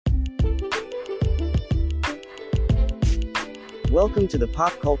Welcome to the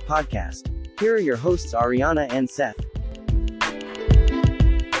Pop Cult Podcast. Here are your hosts, Ariana and Seth.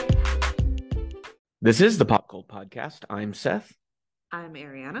 This is the Pop Cult Podcast. I'm Seth. I'm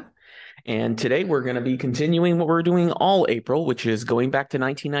Ariana. And today we're going to be continuing what we're doing all April, which is going back to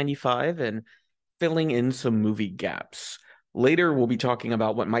 1995 and filling in some movie gaps. Later, we'll be talking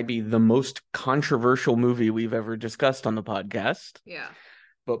about what might be the most controversial movie we've ever discussed on the podcast. Yeah.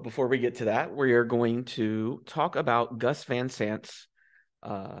 But before we get to that, we are going to talk about Gus Van Sant's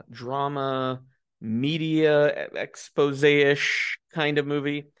drama, media expose-ish kind of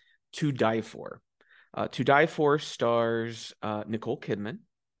movie, To Die For. To Die For stars Nicole Kidman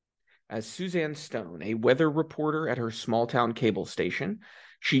as Suzanne Stone, a weather reporter at her small-town cable station.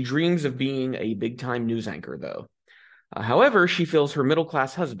 She dreams of being a big-time news anchor, though. However, she feels her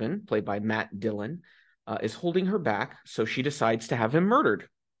middle-class husband, played by Matt Dillon, is holding her back, so she decides to have him murdered.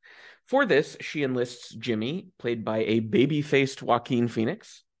 For this, she enlists Jimmy, played by a baby-faced Joaquin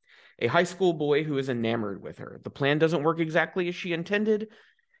Phoenix, a high school boy who is enamored with her. The plan doesn't work exactly as she intended,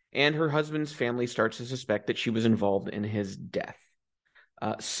 and her husband's family starts to suspect that she was involved in his death.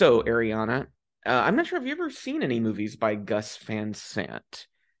 So, Ariana, I'm not sure if you've ever seen any movies by Gus Van Sant.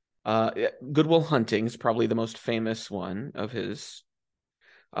 Good Will Hunting is probably the most famous one of his.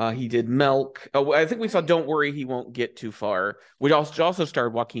 He did Milk. Oh, I think we saw Don't Worry, He Won't Get Too Far, which also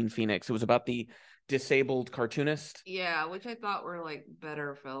starred Joaquin Phoenix. It was about the disabled cartoonist. Yeah, which I thought were like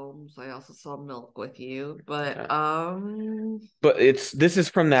better films. I also saw Milk with You, but this is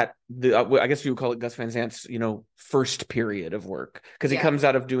from that I guess you would call it Gus Van Sant's first period of work, because he comes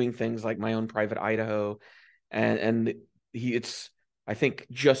out of doing things like My Own Private Idaho, and it's I think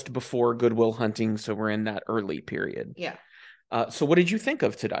just before Good Will Hunting, so we're in that early period. Yeah. So what did you think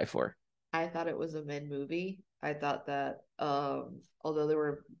of To Die For? I thought it was a mid-movie. I thought that although there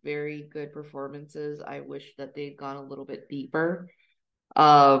were very good performances, I wish that they'd gone a little bit deeper.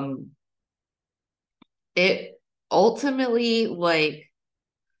 It ultimately,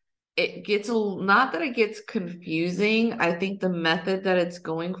 it gets not that it gets confusing. I think the method that it's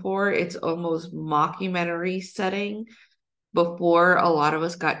going for, it's almost mockumentary setting before a lot of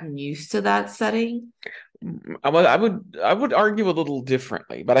us gotten used to that setting. I would argue a little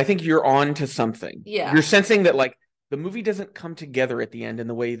differently, but I think you're on to something. Yeah. You're sensing that the movie doesn't come together at the end in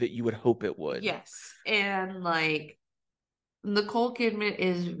the way that you would hope it would. Yes. And Nicole Kidman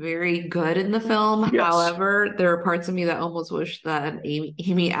is very good in the film. Yes. However, there are parts of me that almost wish that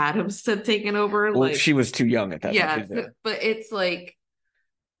Amy Adams had taken over. Well, she was too young at that point. Yeah, but it's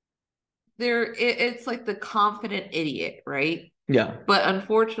it's like the confident idiot, right? Yeah. But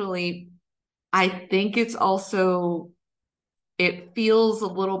unfortunately, I think it feels a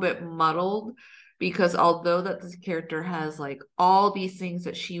little bit muddled, because although that this character has all these things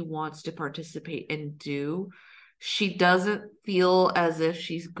that she wants to participate and do, she doesn't feel as if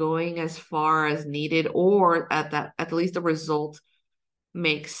she's going as far as needed, or at least the result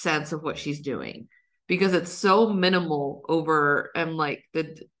makes sense of what she's doing, because it's so minimal over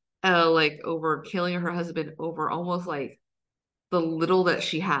over killing her husband over almost the little that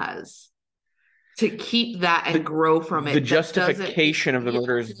she has to keep that and grow from it. The justification of the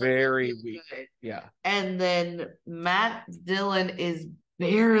murder is very weak. Good. Yeah. And then Matt Dillon is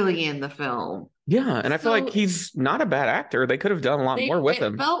barely in the film. Yeah, and I feel like he's not a bad actor. They could have done a lot more with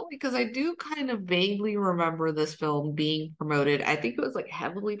him. It felt, because I do kind of vaguely remember this film being promoted. I think it was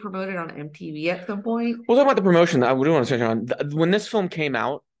heavily promoted on MTV at some point. Well, talking about the promotion, I would want to touch on when this film came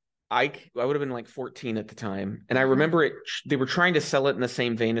out. I would have been 14 at the time, and I remember it. They were trying to sell it in the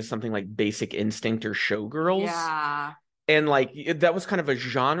same vein as something like Basic Instinct or Showgirls. Yeah, and that was kind of a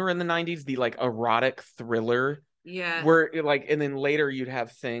genre in the 90s, the erotic thriller. Yeah, where and then later you'd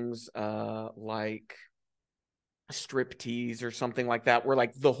have things like Striptease or something like that, where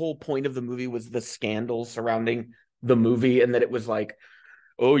the whole point of the movie was the scandal surrounding the movie, and that it was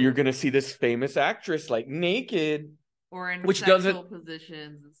oh, you're gonna see this famous actress naked. Or in which sexual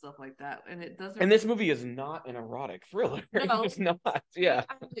positions and stuff like that, and it doesn't. And this movie is not an erotic thriller. No, it's not. Yeah,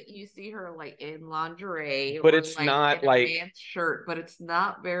 you see her in lingerie, but it's not in a man's shirt, but it's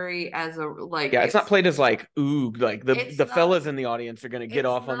not very as a Yeah, it's not played as ooh, the fellas in the audience are gonna get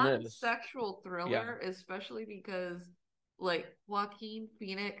off on this. It's not a sexual thriller, especially because Joaquin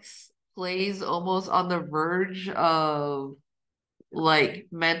Phoenix plays almost on the verge of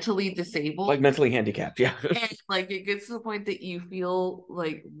mentally disabled, mentally handicapped. Yeah. And it gets to the point that you feel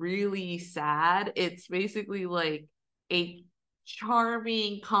really sad. It's basically a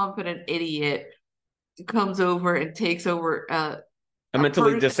charming, confident idiot comes over and takes over a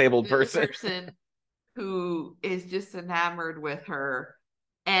mentally disabled person who is just enamored with her,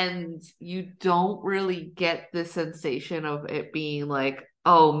 and you don't really get the sensation of it being like,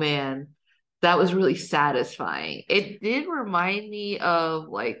 oh man, that was really satisfying. It did remind me of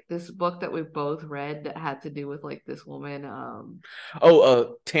like this book that we both read that had to do with like this woman.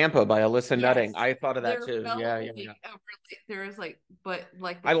 Tampa by Alyssa Nutting. Yes, I thought of that there too. felt Yeah, like yeah, yeah. there was like, but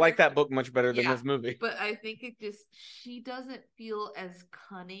like the I like that character, book much better than yeah, this movie. but I think it just she doesn't feel as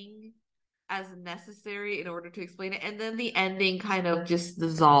cunning as necessary in order to explain it, and then the ending kind of just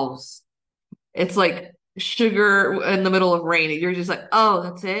dissolves. It's like sugar in the middle of rain. You're just like, oh,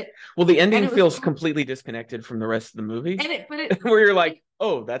 that's it. Well, the And ending it was, feels completely disconnected from the rest of the movie, but it, where you're like,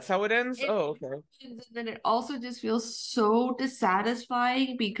 oh, that's how it ends? it, Oh, okay. and then it also just feels so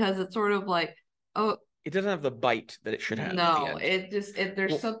dissatisfying because it's sort of like, oh, It doesn't have the bite that it should have at the no, end.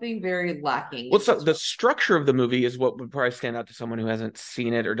 there's Well, something very lacking. Well, so the structure of the movie is what would probably stand out to someone who hasn't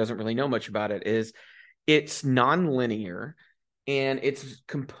seen it or doesn't really know much about it. Is it's non-linear, and it's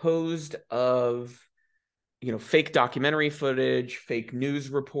composed of fake documentary footage, fake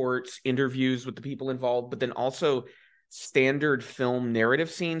news reports, interviews with the people involved, but then also standard film narrative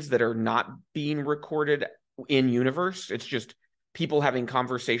scenes that are not being recorded in universe. It's just people having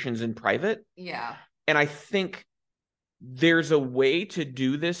conversations in private. Yeah. And I think there's a way to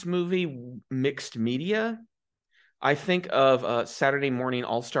do this movie mixed media. I think of Saturday Morning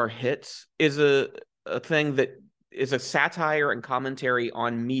All-Star Hits is a thing that is a satire and commentary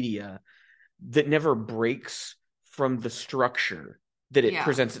on media that never breaks from the structure that it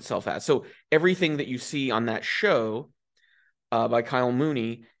presents itself as. So everything that you see on that show by Kyle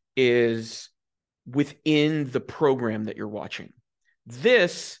Mooney is within the program that you're watching.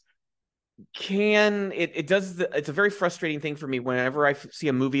 This it's a very frustrating thing for me whenever I see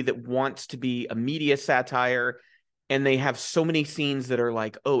a movie that wants to be a media satire and they have so many scenes that are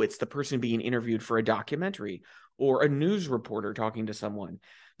like, oh, it's the person being interviewed for a documentary or a news reporter talking to someone,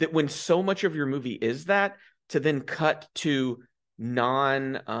 that when so much of your movie is that, to then cut to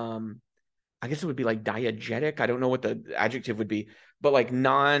I guess it would be like diegetic. I don't know what the adjective would be, but like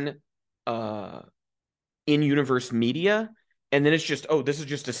non in-universe media. And then it's just, oh, this is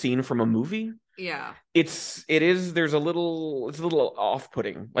just a scene from a movie. Yeah. It's a little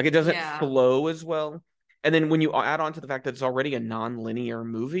off-putting. Like it doesn't flow as well. And then when you add on to the fact that it's already a non-linear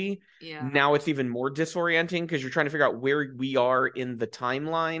movie, now it's even more disorienting because you're trying to figure out where we are in the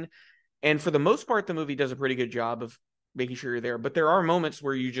timeline. And for the most part, the movie does a pretty good job of making sure you're there. But there are moments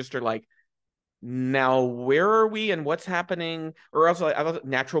where you just are like, now where are we and what's happening? Or also,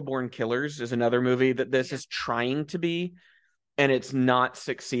 Natural Born Killers is another movie that this is trying to be, and it's not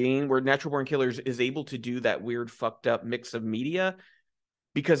succeeding, where Natural Born Killers is able to do that weird fucked up mix of media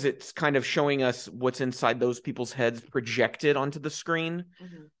because it's kind of showing us what's inside those people's heads projected onto the screen.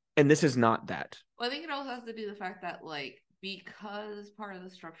 Mm-hmm. And this is not that. Well, I think it also has to do the fact that, like, because part of the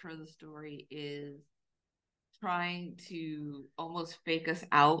structure of the story is trying to almost fake us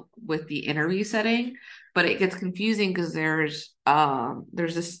out with the interview setting, but it gets confusing because there's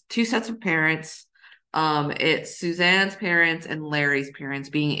this two sets of parents. It's Suzanne's parents and Larry's parents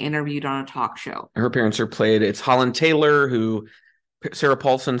being interviewed on a talk show. Her parents are played. It's Holland Taylor, who Sarah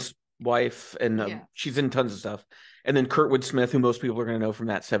Paulson's wife, and she's in tons of stuff. And then Kurtwood Smith, who most people are going to know from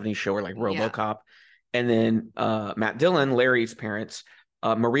that 70s show, or like RoboCop. And then Matt Dillon, Larry's parents,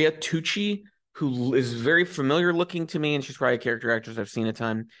 Maria Tucci, who is very familiar looking to me, and she's probably a character actress I've seen a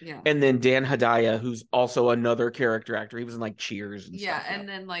ton. Yeah. And then Dan Hedaya, who's also another character actor. He was in like Cheers and stuff. And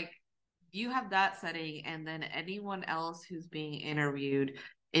then like you have that setting, and then anyone else who's being interviewed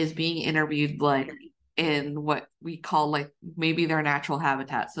is being interviewed like in what we call like maybe their natural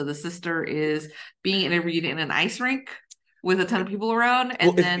habitat. So the sister is being interviewed in an ice rink with a ton of people around,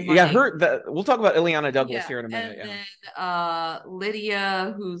 and then we'll talk about Ileana Douglas here in a minute. And then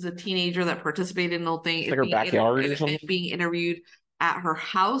Lydia, who's a teenager that participated in the whole thing, like her backyard or something, being interviewed at her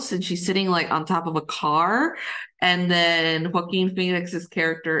house, and she's sitting like on top of a car. And then Joaquin Phoenix's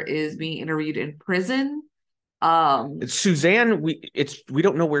character is being interviewed in prison. It's Suzanne. We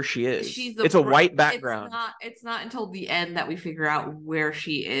don't know where she is. It's a white background. It's not until the end that we figure out where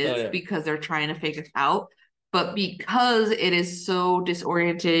she is because they're trying to fake us out. But because it is so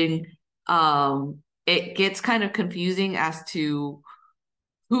disorienting, it gets kind of confusing as to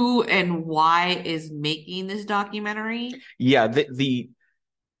who and why is making this documentary. Yeah, the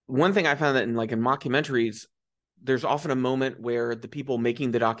one thing I found that in mockumentaries, there's often a moment where the people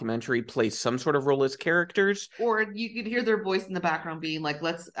making the documentary play some sort of role as characters. Or you could hear their voice in the background being like,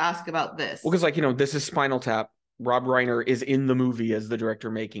 let's ask about this. Well, because this is Spinal Tap. Rob Reiner is in the movie as the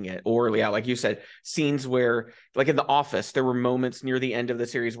director making it. Or yeah, like you said, scenes where, like in The Office, there were moments near the end of the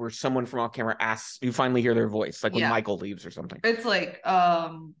series where someone from off camera asks, you finally hear their voice, like when Michael leaves or something. It's like,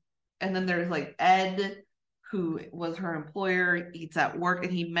 and then there's like Ed, who was her employer. He's at work,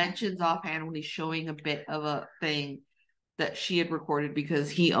 and he mentions offhand when he's showing a bit of a thing that she had recorded because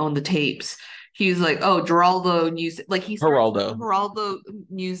he owned the tapes. He's like, "Oh, Geraldo used like Geraldo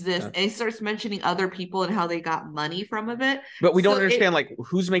used this," and he starts mentioning other people and how they got money from it. But we don't understand like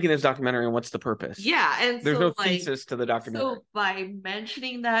who's making this documentary and what's the purpose. Yeah, and there's no thesis to the documentary. So by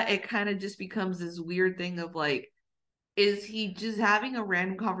mentioning that, it kind of just becomes this weird thing of like, is he just having a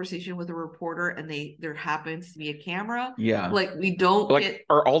random conversation with a reporter and there happens to be a camera? Yeah. Like we don't like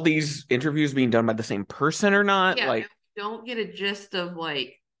are all these interviews being done by the same person or not? Yeah, like we don't get a gist of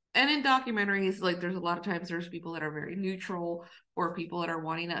like, and in documentaries, like there's a lot of times there's people that are very neutral or people that are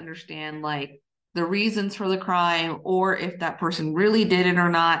wanting to understand like the reasons for the crime or if that person really did it or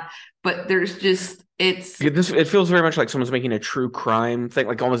not. But there's just it feels very much like someone's making a true crime thing,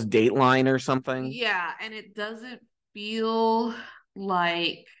 like almost Dateline or something. Yeah, and it doesn't feel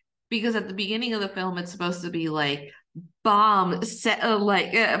like, because at the beginning of the film it's supposed to be like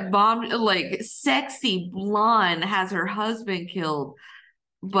sexy blonde has her husband killed,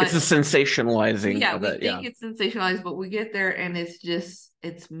 but it's a sensationalizing of it. It's sensationalized, but we get there and it's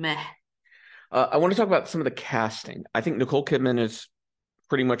meh. I want to talk about some of the casting. I think Nicole Kidman is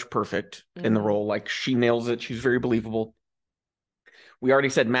pretty much perfect in the role. Like she nails it. She's very believable. We already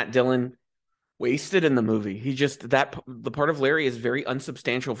said Matt Dillon wasted in the movie. He just the part of Larry is very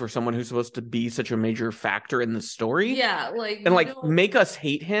unsubstantial for someone who's supposed to be such a major factor in the story. Yeah, make us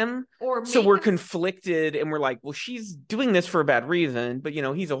hate him, so we're conflicted and we're like, well, she's doing this for a bad reason, but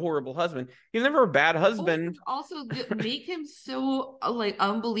he's a horrible husband. He's never a bad husband. Also, make him so like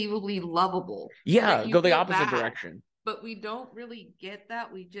unbelievably lovable. Yeah, go the opposite direction. But we don't really get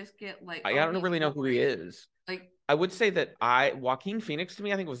that. We just get like, I don't really know who he is. Like, I would say that Joaquin Phoenix to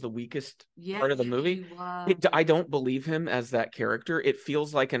me, I think was the weakest part of the movie. I don't believe him as that character. It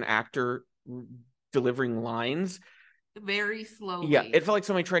feels like an actor delivering lines very slowly. Yeah, it felt like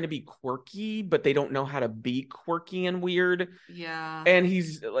somebody trying to be quirky, but they don't know how to be quirky and weird. Yeah, and he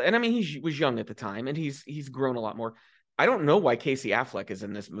was young at the time, and he's grown a lot more. I don't know why Casey Affleck is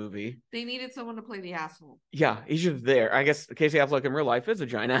in this movie. They needed someone to play the asshole. Yeah, he's just there. I guess Casey Affleck in real life is a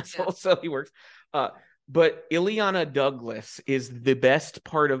giant asshole, so he works. But Ileana Douglas is the best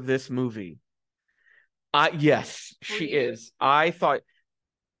part of this movie. Yes, she is. I thought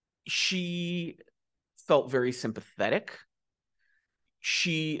she felt very sympathetic.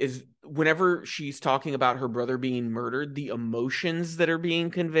 She is, whenever she's talking about her brother being murdered, the emotions that are being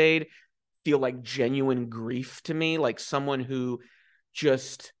conveyed feel like genuine grief to me, like someone who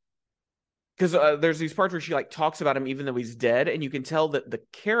just, because there's these parts where she like talks about him even though he's dead, and you can tell that the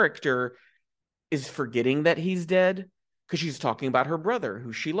character is forgetting that he's dead because she's talking about her brother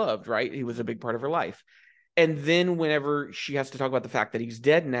who she loved, right? He was a big part of her life. And then whenever she has to talk about the fact that he's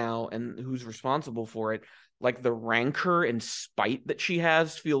dead now and who's responsible for it, like the rancor and spite that she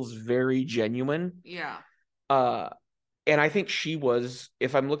has feels very genuine. Yeah. And I think she was,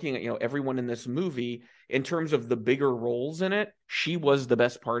 if I'm looking at, everyone in this movie, in terms of the bigger roles in it, she was the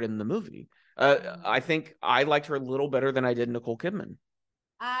best part in the movie. I think I liked her a little better than I did Nicole Kidman.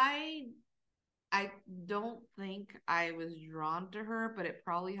 I don't think I was drawn to her, but it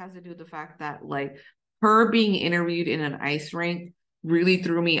probably has to do with the fact that like her being interviewed in an ice rink really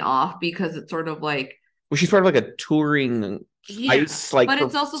threw me off, because it's sort of like, well, she's part of like a touring ice, like, but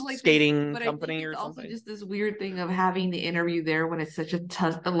it's also like skating company or something. Also just this weird thing of having the interview there when it's such a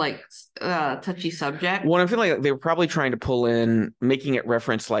touchy subject. Well, I feel like they were probably trying to pull in, making it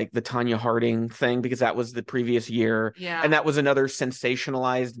reference like the Tonya Harding thing, because that was the previous year, and that was another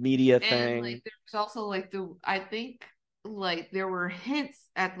sensationalized media thing. Like, there's also like I think like there were hints,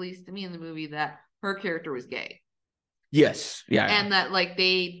 at least to me in the movie, that her character was gay. Yes. Yeah. And that like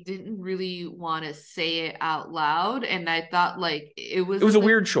they didn't really want to say it out loud. And I thought like it was a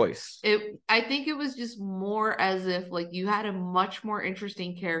weird choice. I think it was just more as if like you had a much more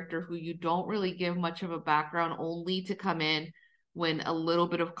interesting character who you don't really give much of a background, only to come in when a little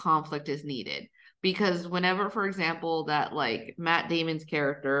bit of conflict is needed. Because whenever, for example, that like Matt Damon's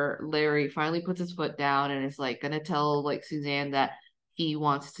character, Larry, finally puts his foot down and is like gonna tell like Suzanne that he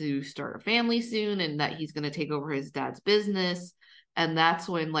wants to start a family soon and that he's going to take over his dad's business. And that's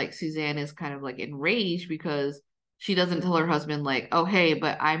when like Suzanne is kind of like enraged because she doesn't tell her husband like, oh, hey,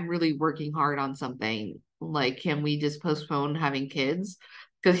 but I'm really working hard on something. Like, can we just postpone having kids?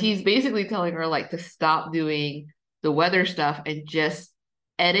 Because he's basically telling her like to stop doing the weather stuff and just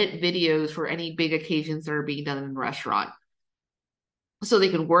edit videos for any big occasions that are being done in the restaurant so they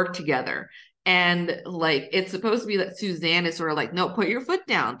can work together. And like it's supposed to be that Suzanne is sort of like, no, put your foot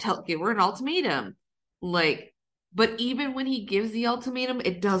down, give her an ultimatum. Like, but even when he gives the ultimatum,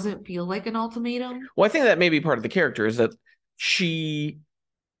 it doesn't feel like an ultimatum. Well, I think that may be part of the character, is that she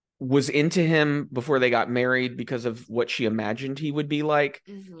was into him before they got married because of what she imagined he would be like.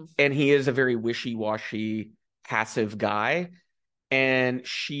 Mm-hmm. And he is a very wishy-washy, passive guy. And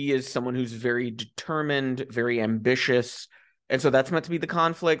she is someone who's very determined, very ambitious. And so that's meant to be the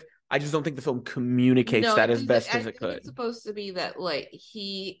conflict. I just don't think the film communicates that as best as it could. It's supposed to be that like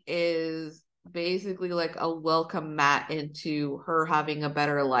he is basically like a welcome mat into her having a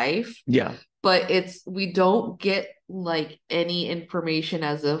better life. Yeah. But we don't get like any information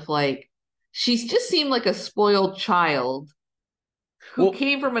as if like she's just seemed like a spoiled child who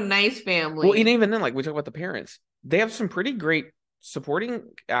came from a nice family. Well, and even then, like we talk about the parents, they have some pretty great supporting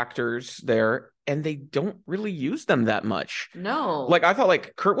actors there, and they don't really use them that much. No. Like I thought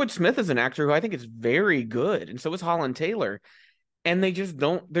like Kurtwood Smith is an actor who I think is very good, and so is Holland Taylor. And they just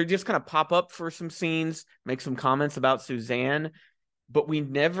kind of pop up for some scenes, make some comments about Suzanne, but we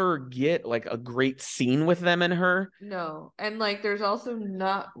never get like a great scene with them and her. No. And like there's also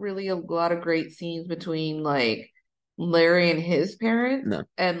not really a lot of great scenes between like Larry and his parents. No.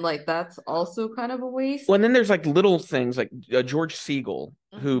 And like that's also kind of a waste. Well, and then there's like little things like George Siegel,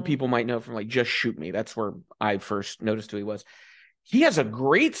 who people might know from like Just Shoot Me. That's where I first noticed who he was. He has a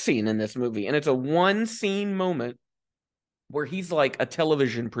great scene in this movie, and it's a one scene moment where he's like a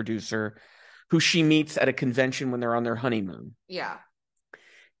television producer who she meets at a convention when they're on their honeymoon. Yeah.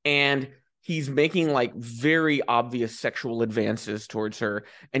 And he's making like very obvious sexual advances towards her,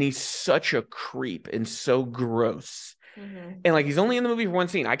 and he's such a creep and so gross. And like he's only in the movie for one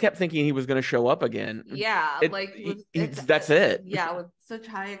scene. I kept thinking he was going to show up again. Yeah, that's it. Yeah, with such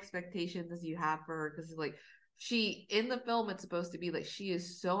high expectations as you have for her, because like she in the film, it's supposed to be like she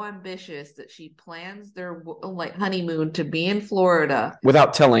is so ambitious that she plans their like honeymoon to be in Florida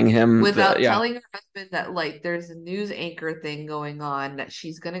without telling him, telling her husband that like there's a news anchor thing going on, that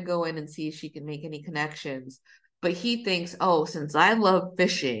she's going to go in and see if she can make any connections. But he thinks, oh, since I love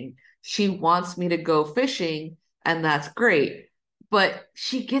fishing, she wants me to go fishing, and that's great. But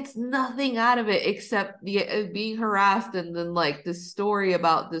she gets nothing out of it except being harassed, and then like this story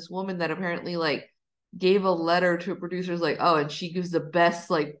about this woman that apparently like gave a letter to producers like, oh, and she gives the best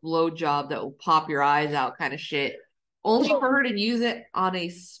like blowjob that will pop your eyes out kind of shit, only for her to use it on a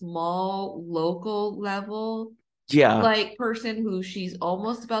small local level. Yeah, like person who she's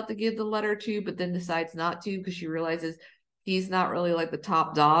almost about to give the letter to, but then decides not to because she realizes he's not really like the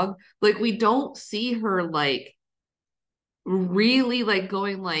top dog. Like we don't see her like really like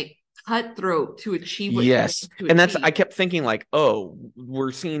going like cutthroat to achieve what yes. And that's, I kept thinking like, oh,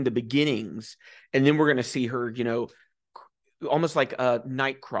 we're seeing the beginnings, and then we're going to see her, you know, almost like a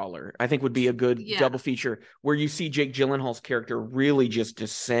Nightcrawler, I think would be a good double feature, where you see Jake Gyllenhaal's character really just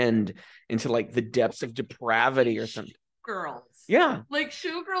descend into like the depths of depravity or something. Girls. Yeah. Like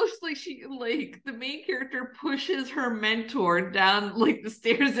Showgirls, like she like the main character pushes her mentor down like the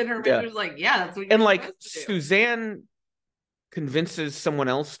stairs, and her mentor's like, yeah, that's what you're and like Suzanne convinces someone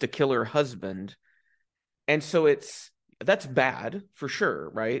else to kill her husband. And so that's bad for sure,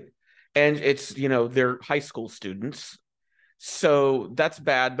 right? And it's, you know, they're high school students. So that's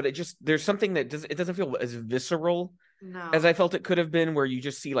bad, but there's something that doesn't feel as visceral as I felt it could have been, where you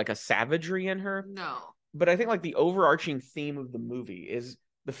just see like a savagery in her. No. But I think like the overarching theme of the movie is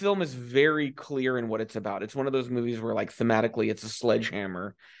the film is very clear in what it's about. It's one of those movies where like thematically it's a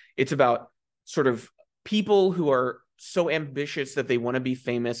sledgehammer. It's about sort of people who are so ambitious that they want to be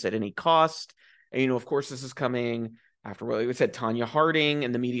famous at any cost. And, you know, of course, this is coming after what we said, Tonya Harding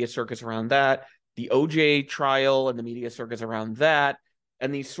and the media circus around that, the OJ trial and the media circus around that,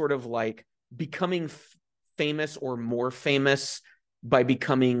 and these sort of like becoming famous or more famous by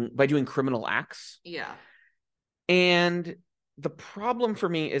doing criminal acts. Yeah. And the problem for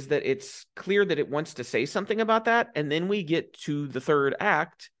me is that it's clear that it wants to say something about that. And then we get to the third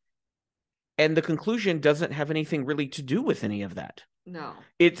act, and the conclusion doesn't have anything really to do with any of that. No.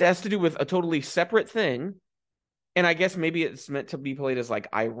 It has to do with a totally separate thing. And I guess maybe it's meant to be played as like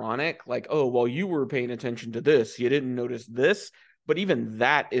ironic, like, oh, well, you were paying attention to this, you didn't notice this. But even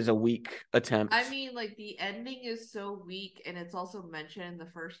that is a weak attempt. I mean, like the ending is so weak, and it's also mentioned in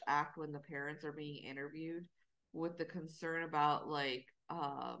the first act when the parents are being interviewed with the concern about like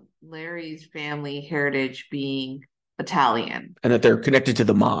Larry's family heritage being Italian, and that they're connected to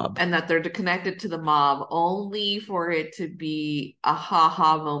the mob, only for it to be a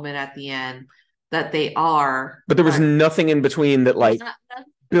ha-ha moment at the end that they are. But there was nothing in between that like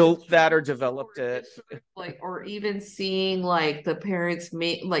built that or developed it. Like, or even seeing like the parents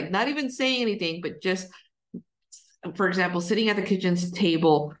like not even saying anything, but just, for example, sitting at the kitchen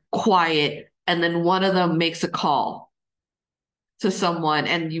table, quiet, and then one of them makes a call to someone,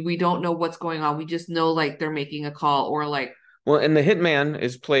 and we don't know what's going on. We just know like they're making a call, or like. Well, and the hitman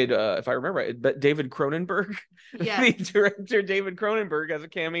is played, if I remember right, but David Cronenberg. Yeah. The director David Cronenberg has a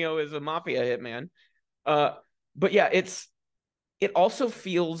cameo as a mafia hitman. But yeah, it also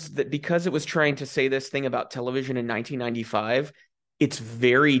feels that because it was trying to say this thing about television in 1995, it's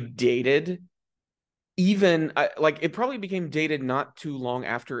very dated. Even like it probably became dated not too long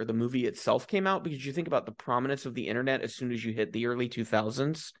after the movie itself came out, because you think about the prominence of the internet as soon as you hit the early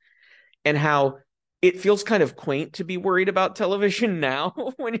 2000s and how it feels kind of quaint to be worried about television now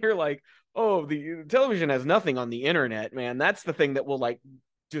when you're like, oh, the television has nothing on the internet, man. That's the thing that will like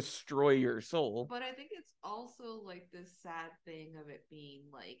destroy your soul. But I think it's also like this sad thing of it being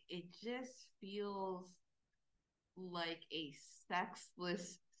like, it just feels like a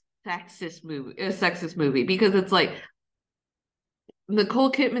sexist movie, because it's like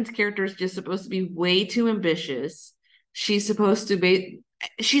Nicole Kidman's character is just supposed to be way too ambitious. She's supposed to be,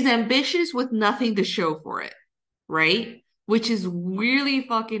 she's ambitious with nothing to show for it, right? Which is really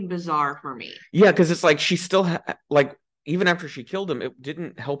fucking bizarre for me. Yeah, because it's like she still like even after she killed him, it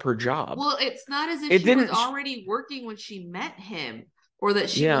didn't help her job. Well, it's not as if she was already working when she met him, or that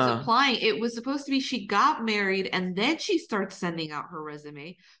she was applying. It was supposed to be she got married and then she starts sending out her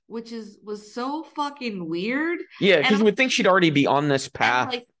resume, which was so fucking weird. Yeah, because you would think she'd already be on this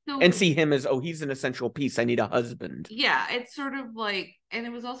path and, like, and see him as, oh, he's an essential piece. I need a husband. Yeah, it's sort of like, and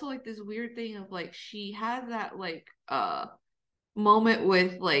it was also like this weird thing of like she had that like moment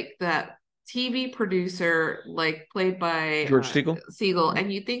with like that TV producer, like played by George Segal.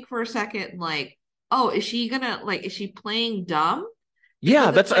 And you think for a second like, oh, is she playing dumb?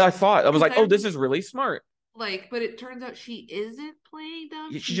 Yeah, that's like, I thought. I was like, oh, this is really smart. Like, but it turns out she isn't playing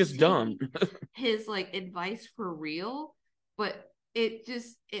dumb. She's just dumb. His like advice for real, but it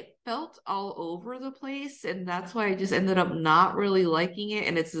felt all over the place, and that's why I just ended up not really liking it.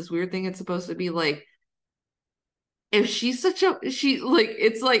 And it's this weird thing. It's supposed to be like, if she's such a she's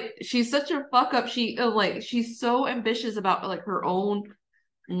such a fuck up. She's so ambitious about like her own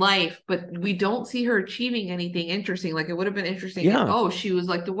life, but we don't see her achieving anything interesting. Like, it would have been interesting if, she was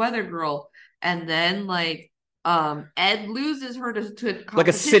like the weather girl, and then like Ed loses her to like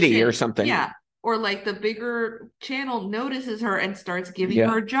a city or something. Yeah. Or like the bigger channel notices her and starts giving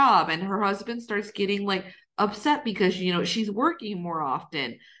her a job, and her husband starts getting like upset because she's working more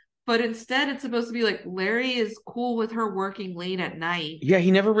often. But instead, it's supposed to be like Larry is cool with her working late at night. Yeah,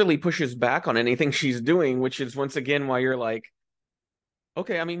 he never really pushes back on anything she's doing, which is once again why you're like,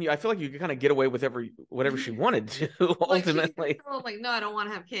 okay, I mean, I feel like you could kind of get away with whatever she wanted to ultimately. Like, no, I don't want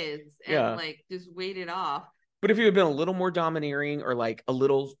to have kids, and like just wait it off. But if he had been a little more domineering, or like a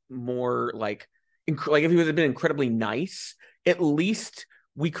little more like if he had been incredibly nice, at least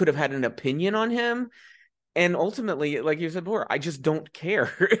we could have had an opinion on him. And ultimately, like you said before, I just don't care.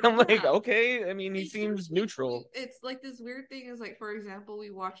 I'm like, okay, I mean, he seems neutral. It's like this weird thing is like, for example, we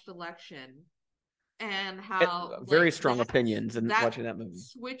watched Election, and how very strong opinions in watching that movie.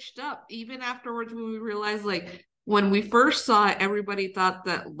 Switched up even afterwards when we realized, like, when we first saw it, everybody thought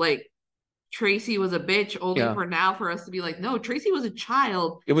that like Tracy was a bitch, only for us to be like, no, Tracy was a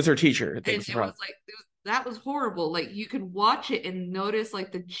child. It was her teacher. And it was like, that was horrible. Like, you could watch it and notice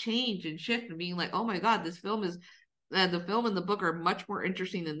like the change and shift, and being like, oh my god, this film is the film and the book are much more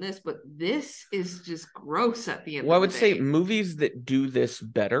interesting than this, but this is just gross at the end. Well, I would say movies that do this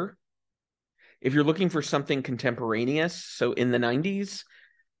better, if you're looking for something contemporaneous, so in the 90s,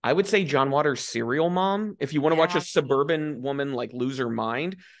 I would say John Waters' Serial Mom, if you want to watch a suburban woman like lose her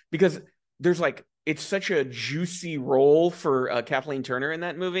mind, because there's like, it's such a juicy role for Kathleen Turner in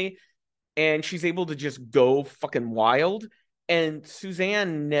that movie, and she's able to just go fucking wild. And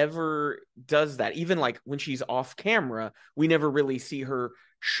Suzanne never does that. Even like when she's off camera, we never really see her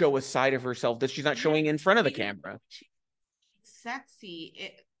show a side of herself that she's not showing in front of the camera. She's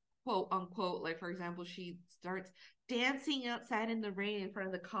sexy, quote unquote. Like, for example, she starts dancing outside in the rain in front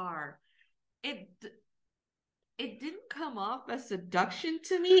of the car. It didn't come off as seduction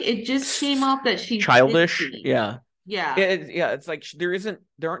to me. It just came off that she's childish. ditzy. Yeah. It's like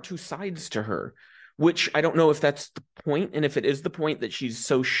there aren't two sides to her, which I don't know if that's the point. And if it is the point that she's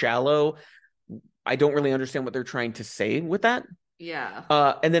so shallow, I don't really understand what they're trying to say with that. Yeah.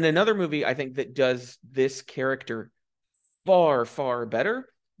 And then another movie I think that does this character far, far better,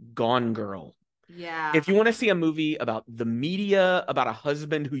 Gone Girl. Yeah. If you want to see a movie about the media, about a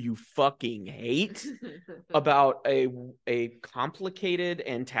husband who you fucking hate, about a complicated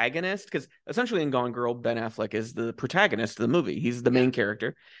antagonist, because essentially in Gone Girl, Ben Affleck is the protagonist of the movie. He's the main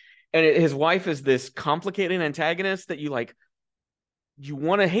character. And his wife is this complicated antagonist that you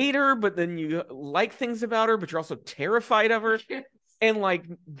want to hate her, but then you like things about her, but you're also terrified of her. Yes. And like,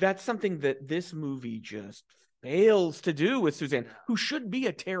 that's something that this movie just fails to do with Suzanne, who should be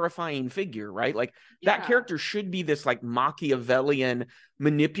a terrifying figure, right? Like that character should be this like Machiavellian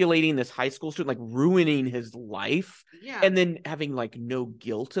manipulating this high school student, like ruining his life, and then having like no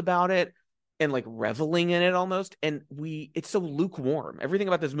guilt about it and like reveling in it almost. And it's so lukewarm. Everything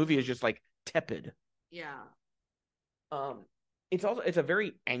about this movie is just like tepid. Yeah. It's a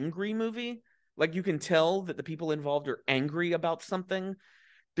very angry movie. Like you can tell that the people involved are angry about something.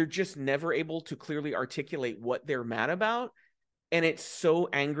 They're just never able to clearly articulate what they're mad about. And it's so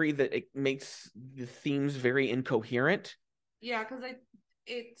angry that it makes the themes very incoherent. Yeah, because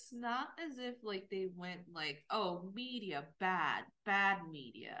it's not as if like they went like, oh, media, bad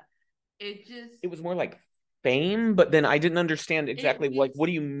media. It was more like fame, but then I didn't understand exactly like, what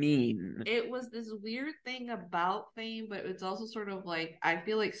do you mean? It was this weird thing about fame, but it's also sort of like, I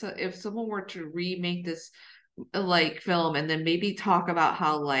feel like if someone were to remake this like film and then maybe talk about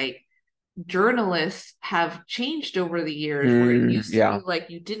how like journalists have changed over the years, where it used to be like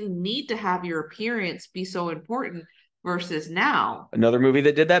you didn't need to have your appearance be so important versus now. Another movie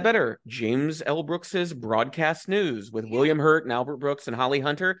that did that better, James L. Brooks's Broadcast News with William Hurt and Albert Brooks and Holly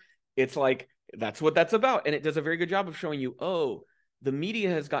Hunter. It's like, that's what that's about. And it does a very good job of showing you, oh, the media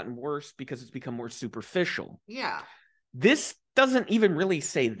has gotten worse because it's become more superficial. Yeah. This doesn't even really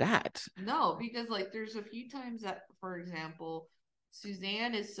say that. No, because like there's a few times that, for example,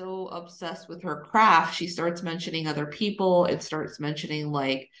 Suzanne is so obsessed with her craft, she starts mentioning other people. It starts mentioning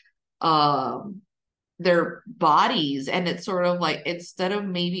like their bodies. And it's sort of like, instead of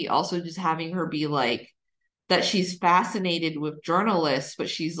maybe also just having her be like, that she's fascinated with journalists, but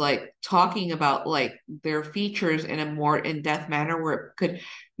she's like talking about like their features in a more in-depth manner where it could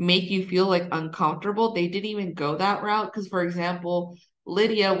make you feel like uncomfortable. They didn't even go that route. Because, for example,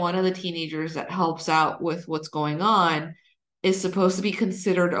 Lydia, one of the teenagers that helps out with what's going on, is supposed to be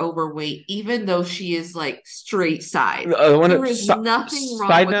considered overweight, even though she is like straight size. There is nothing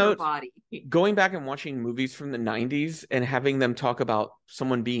wrong with her body. Going back and watching movies from the 90s and having them talk about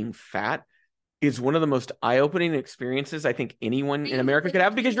someone being fat is one of the most eye-opening experiences I think anyone in America could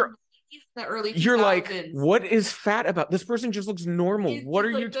have, because you're like, what is fat about? This person just looks normal. What are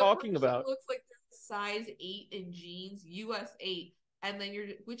you talking about? Looks like they're size 8 in jeans, US 8, and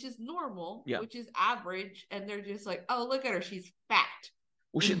then which is normal, which is average, and they're just like, oh, look at her, she's fat.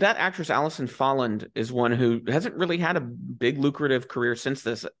 Well, that actress Alison Folland is one who hasn't really had a big lucrative career since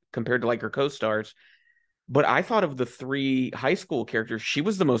this compared to like her co-stars. But I thought of the 3 high school characters, she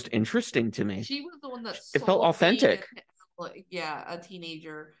was the most interesting to me. She was the one that it felt authentic. A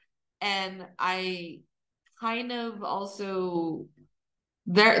teenager. And I kind of also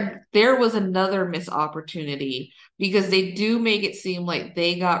there was another missed opportunity, because they do make it seem like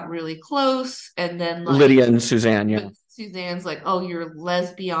they got really close, and then like Lydia and Suzanne, Suzanne's like, oh, your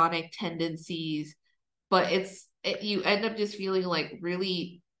lesbianic tendencies, but you end up just feeling like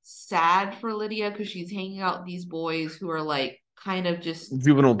really sad for Lydia, because she's hanging out with these boys who are like kind of just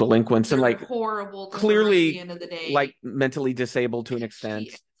juvenile delinquents and like horrible, clearly at the end of the day, like mentally disabled to an extent. She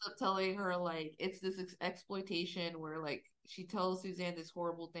ends up telling her like it's this exploitation where like she tells Suzanne this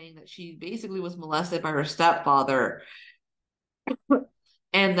horrible thing that she basically was molested by her stepfather,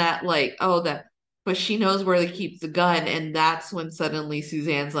 and that like, but she knows where to keep the gun, and that's when suddenly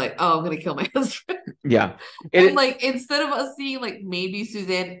Suzanne's like, oh, I'm gonna kill my husband. Yeah. And like, instead of us seeing like maybe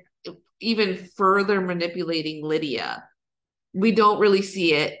Suzanne even further manipulating Lydia, we don't really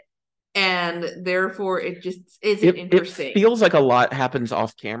see it, and therefore it just isn't interesting. It feels like a lot happens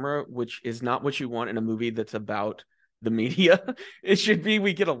off camera, which is not what you want in a movie that's about the media. It should be,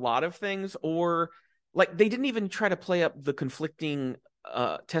 we get a lot of things, or like they didn't even try to play up the conflicting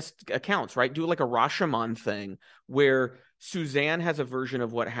test accounts, right? Do like a Rashomon thing where Suzanne has a version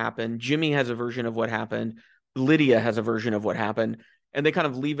of what happened, Jimmy has a version of what happened, Lydia has a version of what happened, and they kind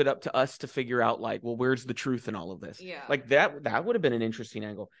of leave it up to us to figure out like, well, where's the truth in all of this? Yeah. Like that would have been an interesting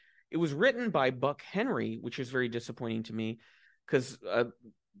angle. It was written by Buck Henry, which is very disappointing to me, because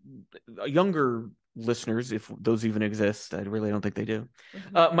younger listeners, if those even exist, I really don't think they do,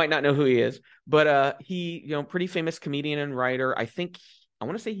 might not know who he is. But he, pretty famous comedian and writer. I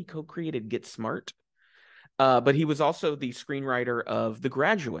want to say he co-created Get Smart. But he was also the screenwriter of The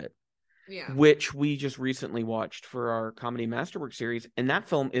Graduate. Yeah. which we just recently watched for our Comedy Masterwork series, and that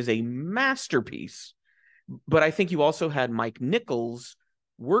film is a masterpiece. But I think you also had Mike Nichols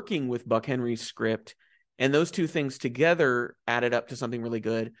working with Buck Henry's script, and those two things together added up to something really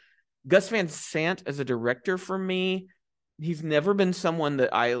good. Gus Van Sant as a director, for me, he's never been someone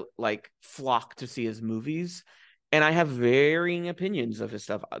that I like flock to see his movies, and I have varying opinions of his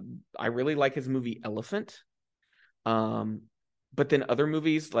stuff. I really like his movie Elephant. But then other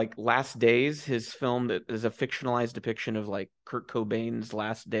movies like Last Days, his film that is a fictionalized depiction of like Kurt Cobain's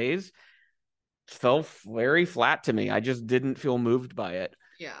last days, fell very flat to me. I just didn't feel moved by it.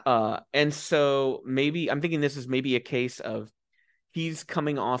 Yeah. And so maybe I'm thinking this is maybe a case of he's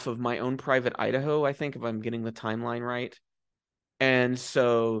coming off of My Own Private Idaho, I think, if I'm getting the timeline right. And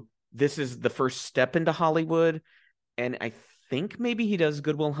so this is the first step into Hollywood. And I think maybe he does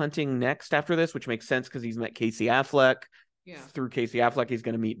Good Will Hunting next after this, which makes sense because he's met Casey Affleck. Yeah. Through Casey Affleck, he's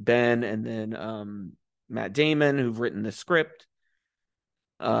going to meet Ben and then Matt Damon, who've written the script.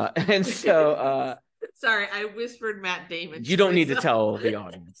 And so sorry, I whispered Matt Damon. You don't need to tell the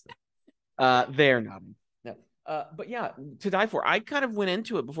audience. They're not. No. But yeah, To Die For, I kind of went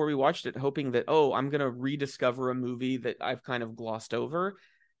into it before we watched it hoping that, I'm going to rediscover a movie that I've kind of glossed over,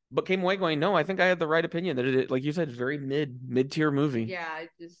 but came away going, no, I think I had the right opinion that it, like you said, is very mid-tier movie. Yeah,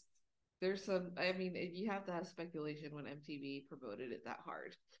 there's some, I mean, you have to have speculation when MTV promoted it that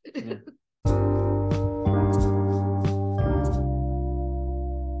hard. Yeah.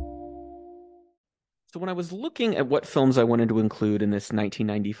 So when I was looking at what films I wanted to include in this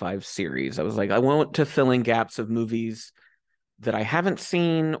 1995 series, I was like, I want to fill in gaps of movies that I haven't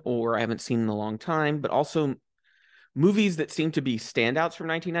seen or I haven't seen in a long time, but also movies that seem to be standouts from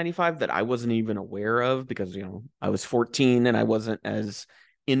 1995 that I wasn't even aware of because, I was 14 and I wasn't as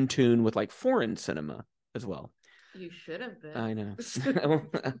in tune with like foreign cinema as well. You should have been. I know.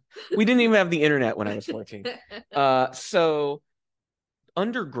 We didn't even have the internet when I was 14. So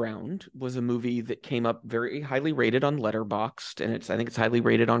Underground was a movie that came up very highly rated on Letterboxd, and I think it's highly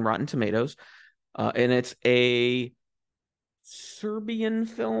rated on Rotten Tomatoes. And it's a Serbian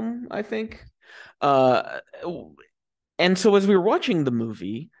film, I think. And so as we were watching the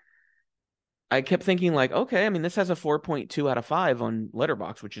movie, I kept thinking like, okay, I mean, this has a 4.2 out of 5 on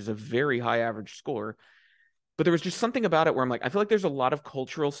Letterboxd, which is a very high average score. But there was just something about it where I'm like, I feel like there's a lot of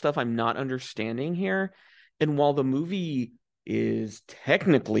cultural stuff I'm not understanding here. And while the movie is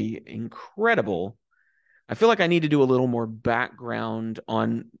technically incredible, I feel like I need to do a little more background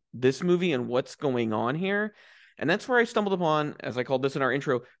on this movie and what's going on here. And that's where I stumbled upon, as I called this in our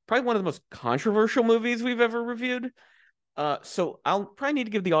intro, probably one of the most controversial movies we've ever reviewed. So I'll probably need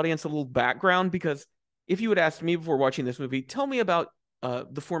to give the audience a little background, because if you had asked me before watching this movie, tell me about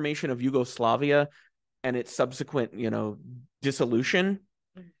the formation of Yugoslavia and its subsequent, dissolution,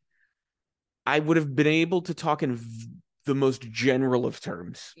 I would have been able to talk in the most general of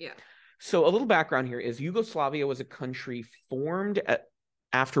terms. Yeah. So a little background here is Yugoslavia was a country formed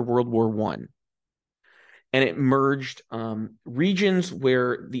after World War I. And it merged regions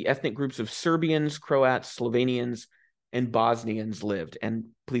where the ethnic groups of Serbians, Croats, Slovenians, and Bosnians lived. And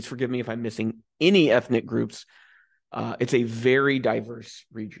please forgive me if I'm missing any ethnic groups. It's a very diverse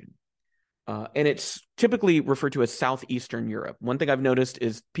region. And it's typically referred to as Southeastern Europe. One thing I've noticed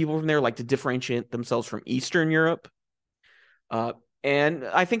is people from there like to differentiate themselves from Eastern Europe. And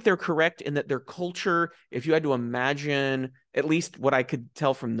I think they're correct in that their culture, if you had to imagine, at least what I could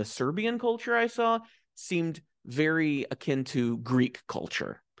tell from the Serbian culture I saw, seemed very akin to Greek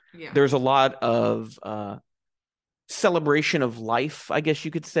culture. Yeah. There's a lot of celebration of life, I guess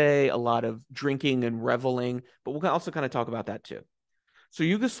you could say, a lot of drinking and reveling, but we'll also kind of talk about that too. So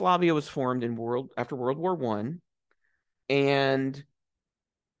Yugoslavia was formed after World War I and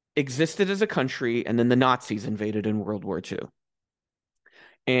existed as a country, and then the Nazis invaded in World War II.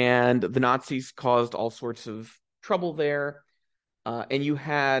 And the Nazis caused all sorts of trouble there. And you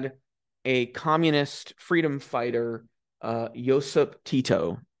had a communist freedom fighter, Josip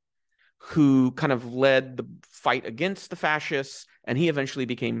Tito, who kind of led the fight against the fascists, and he eventually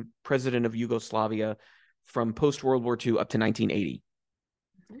became president of Yugoslavia from post-World War II up to 1980.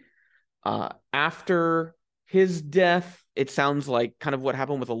 After his death, it sounds like kind of what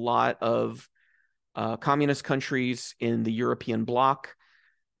happened with a lot of communist countries in the European bloc.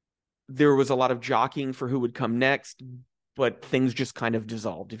 There was a lot of jockeying for who would come next, but things just kind of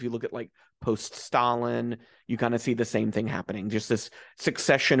dissolved. If you look at like post-Stalin, you kind of see the same thing happening, just this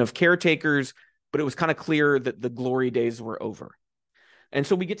succession of caretakers, but it was kind of clear that the glory days were over. And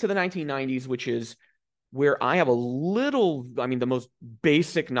so we get to the 1990s, which is where I have the most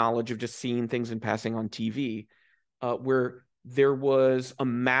basic knowledge of just seeing things and passing on TV, where there was a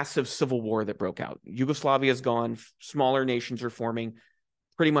massive civil war that broke out. Yugoslavia is gone. Smaller nations are forming,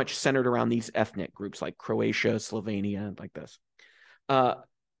 pretty much centered around these ethnic groups like Croatia, Slovenia, like this.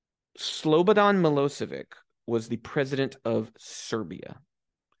 Slobodan Milosevic was the president of Serbia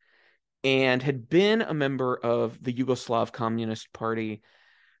and had been a member of the Yugoslav Communist Party.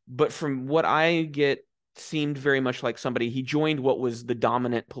 But from what I get, seemed very much like somebody, he joined what was the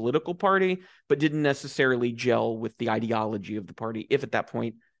dominant political party, but didn't necessarily gel with the ideology of the party, if at that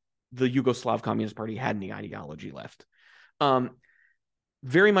point the Yugoslav Communist Party had any ideology left.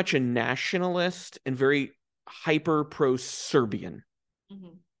 Very much a nationalist and very hyper pro-Serbian.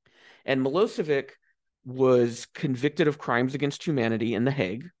 Mm-hmm. And Milosevic was convicted of crimes against humanity in The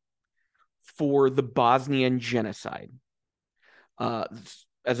Hague for the Bosnian genocide.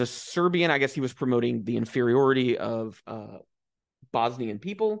 As a Serbian, I guess he was promoting the inferiority of Bosnian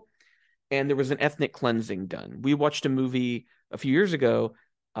people, and there was an ethnic cleansing done. We watched a movie a few years ago,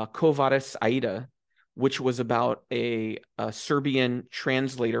 Quo Vadis Aida, which was about a Serbian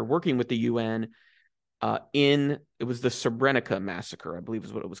translator working with the UN it was the Srebrenica massacre, I believe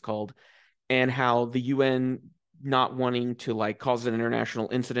is what it was called, and how the UN, not wanting to like cause an international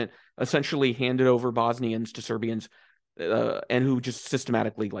incident, essentially handed over Bosnians to Serbians, and who just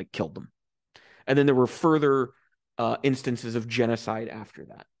systematically like killed them. And then there were further instances of genocide after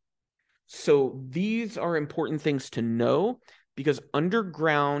that. So these are important things to know, because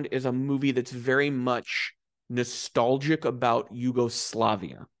Underground is a movie that's very much nostalgic about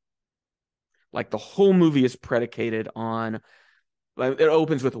Yugoslavia. Like the whole movie is predicated on, it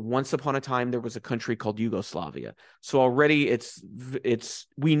opens with once upon a time there was a country called Yugoslavia. So already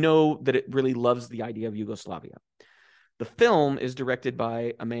we know that it really loves the idea of Yugoslavia. The film is directed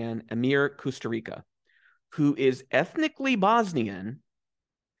by a man, Emir Kusturica, who is ethnically Bosnian,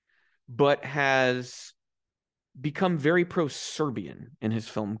 but has become very pro-Serbian in his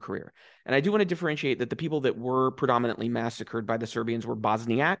film career. And I do want to differentiate that the people that were predominantly massacred by the Serbians were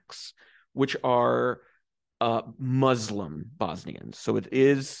Bosniaks, which are Muslim Bosnians. So it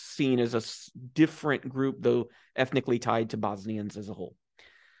is seen as a different group, though ethnically tied to Bosnians as a whole.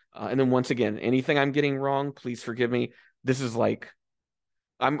 And then once again, anything I'm getting wrong, please forgive me. This is like,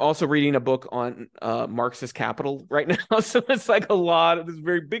 I'm also reading a book on Marxist capital right now. So it's like a lot of this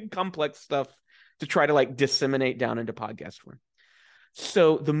very big, complex stuff to try to like disseminate down into podcast form.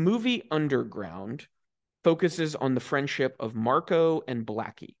 So the movie Underground focuses on the friendship of Marco and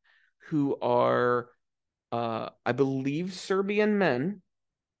Blackie, who are, I believe, Serbian men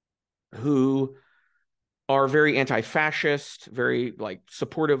who are very anti-fascist, very like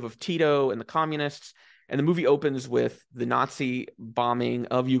supportive of Tito and the communists. And the movie opens with the Nazi bombing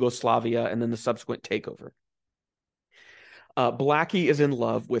of Yugoslavia and then the subsequent takeover. Blackie is in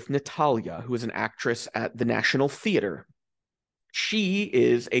love with Natalia, who is an actress at the National Theater. She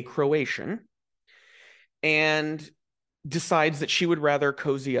is a Croatian and decides that she would rather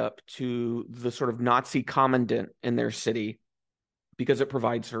cozy up to the sort of Nazi commandant in their city because it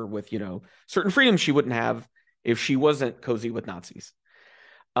provides her with, certain freedoms she wouldn't have if she wasn't cozy with Nazis.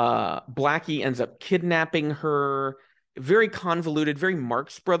 Blackie ends up kidnapping her. Very convoluted, very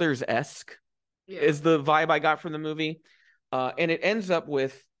Marx Brothers-esque is the vibe I got from the movie. And it ends up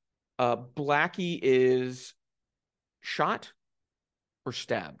with Blackie is shot or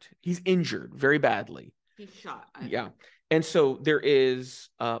stabbed. He's injured very badly. He's shot. Yeah. And so there is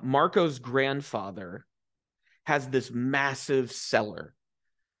Marco's grandfather has this massive cellar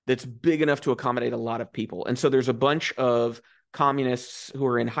that's big enough to accommodate a lot of people. And so there's a bunch of communists who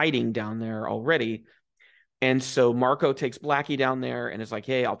are in hiding down there already. And so Marco takes Blackie down there and is like,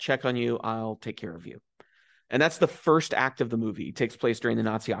 hey, I'll check on you. I'll take care of you. And that's the first act of the movie. It takes place during the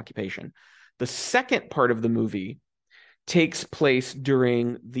Nazi occupation. The second part of the movie takes place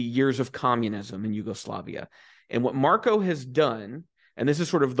during the years of communism in Yugoslavia. And what Marco has done, and this is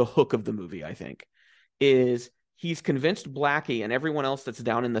sort of the hook of the movie, I think, is he's convinced Blackie and everyone else that's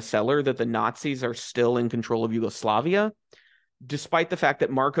down in the cellar that the Nazis are still in control of Yugoslavia, despite the fact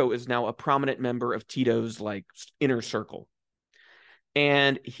that Marco is now a prominent member of Tito's like inner circle.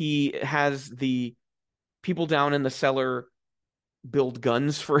 And he has the people down in the cellar build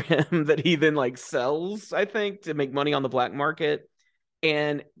guns for him that he then like sells, I think, to make money on the black market.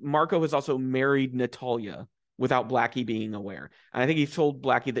 And Marco has also married Natalia without Blackie being aware. And I think he told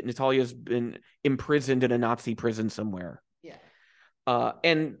Blackie that Natalia's been imprisoned in a Nazi prison somewhere. Yeah.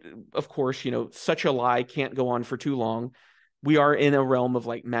 And of course, such a lie can't go on for too long. We are in a realm of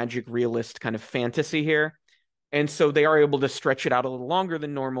like magic realist kind of fantasy here. And so they are able to stretch it out a little longer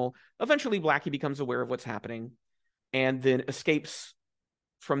than normal. Eventually, Blackie becomes aware of what's happening and then escapes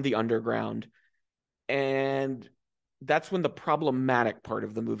from the underground. And that's when the problematic part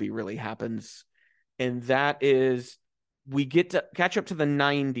of the movie really happens. And that is, we get to catch up to the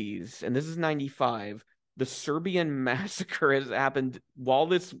 90s, and this is 95. The Serbian massacre has happened while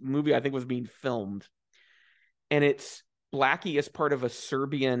this movie, I think, was being filmed. And it's Blackie as part of a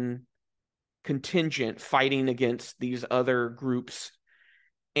Serbian contingent fighting against these other groups.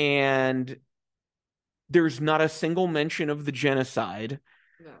 And there's not a single mention of the genocide.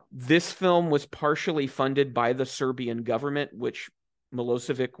 No. This film was partially funded by the Serbian government, which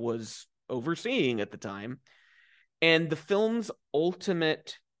Milosevic was overseeing at the time. And the film's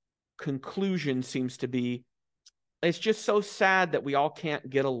ultimate conclusion seems to be, it's just so sad that we all can't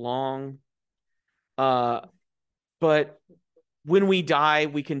get along. But when we die,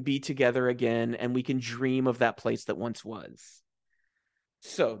 we can be together again, and we can dream of that place that once was.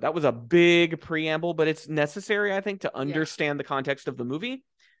 So that was a big preamble, but it's necessary, I think, to understand the context of the movie.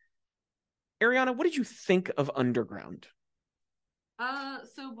 Ariana, what did you think of Underground?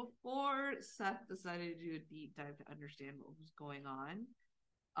 So before Seth decided to do a deep dive to understand what was going on,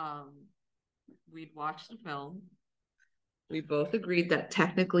 we'd watched the film. We both agreed that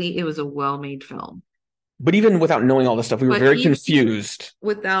technically it was a well-made film. But even without knowing all this stuff, we were very confused.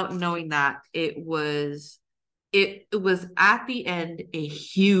 Without knowing that, it was at the end a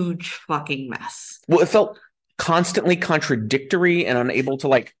huge fucking mess. Well, it felt constantly contradictory and unable to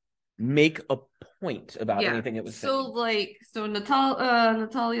like make a point about anything it was saying. So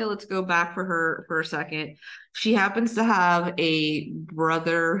Natalia, let's go back for a second. She happens to have a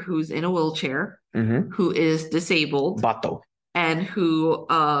brother who's in a wheelchair, who is disabled. Bato. And who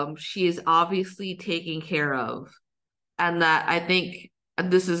she is obviously taking care of. And that, I think,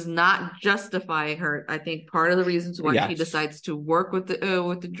 this is not justifying her. I think part of the reasons why she decides to work with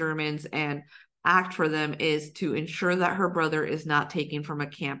the Germans and act for them is to ensure that her brother is not taken from a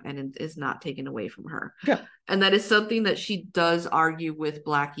camp and is not taken away from her. Yeah. And that is something that she does argue with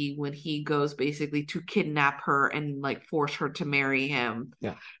Blackie when he goes basically to kidnap her and like force her to marry him.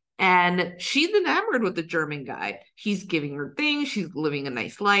 Yeah. And she's enamored with the German guy. He's giving her things. She's living a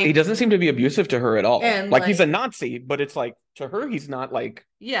nice life. He doesn't seem to be abusive to her at all. And like he's a Nazi, but it's like to her, he's not like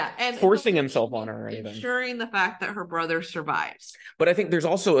forcing himself on her or anything. Ensuring the fact that her brother survives. But I think there's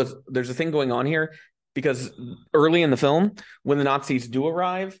also there's a thing going on here because early in the film, when the Nazis do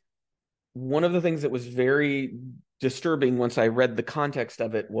arrive, one of the things that was very disturbing once I read the context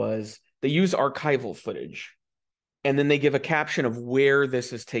of it was they use archival footage. And then they give a caption of where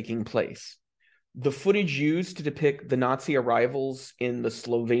this is taking place. The footage used to depict the Nazi arrivals in the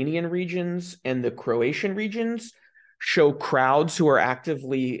Slovenian regions and the Croatian regions show crowds who are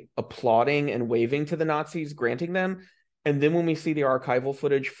actively applauding and waving to the Nazis, granting them. And then when we see the archival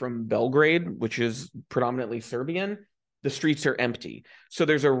footage from Belgrade, which is predominantly Serbian, the streets are empty. So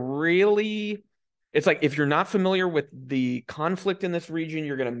there's it's like, if you're not familiar with the conflict in this region,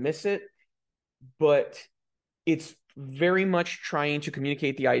 you're going to miss it. But it's very much trying to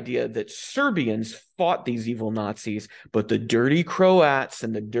communicate the idea that Serbians fought these evil Nazis, but the dirty Croats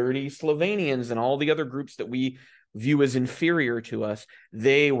and the dirty Slovenians and all the other groups that we view as inferior to us,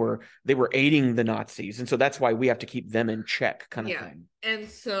 they were aiding the Nazis. And so that's why we have to keep them in check, kind of thing. And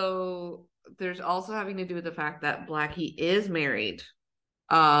so there's also having to do with the fact that Blackie is married.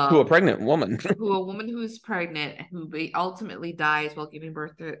 To a pregnant woman. To a woman who is pregnant, who ultimately dies while giving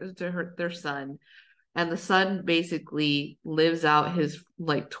birth to their son. And the son basically lives out his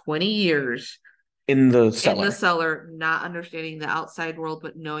 20 years in the cellar, not understanding the outside world,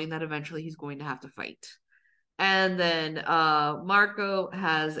 but knowing that eventually he's going to have to fight. And then Marco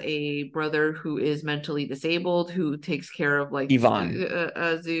has a brother who is mentally disabled, who takes care of Ivan.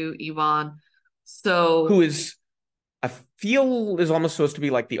 So who is, I feel, is almost supposed to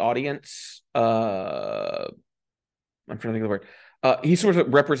be like the audience. I'm trying to think of the word. He sort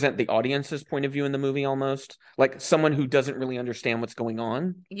of represent the audience's point of view in the movie, almost like someone who doesn't really understand what's going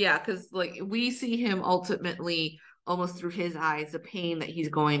on. Yeah, because we see him ultimately almost through his eyes, the pain that he's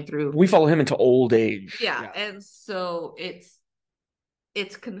going through. We follow him into old age. Yeah. And so it's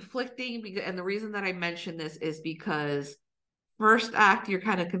conflicting and the reason that I mention this is because first act, you're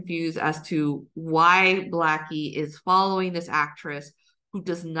kind of confused as to why Blackie is following this actress who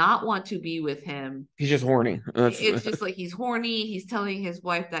does not want to be with him. He's just horny. It's just like he's horny. He's telling his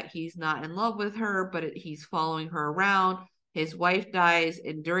wife that he's not in love with her, but he's following her around. His wife dies,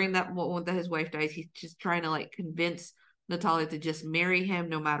 and during that moment that his wife dies, he's just trying to convince Natalia to just marry him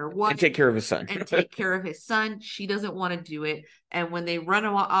no matter what. And take care of his son. She doesn't want to do it. And when they run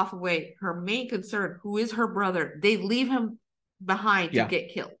off away, her main concern, who is her brother, they leave him behind to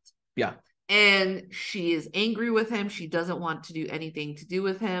get killed. Yeah. And she is angry with him. She doesn't want to do anything to do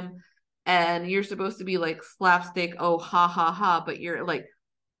with him. and you're supposed to be like slapstick, oh ha ha ha, but you're like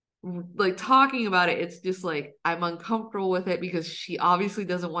talking about it, it's just like I'm uncomfortable with it because she obviously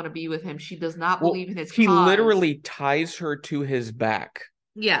doesn't want to be with him. She does not believe in his he cause. literally ties her to his back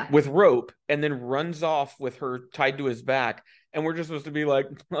with rope and then runs off with her tied to his back, and we're just supposed to be like,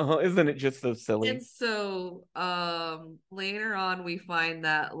 oh, isn't it just so silly? And so later on we find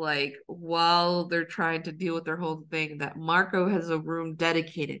that like while they're trying to deal with their whole thing, that Marco has a room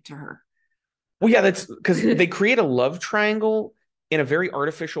dedicated to her. Well, yeah, that's because they create a love triangle in a very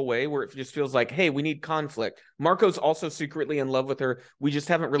artificial way where it just feels like, hey, we need conflict. Marco's also secretly in love with her. We just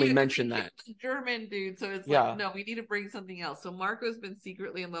haven't really mentioned that. German dude, so it's like, no, we need to bring something else. So Marco's been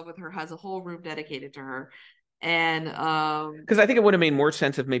secretly in love with her, has a whole room dedicated to her. And because I think it would have made more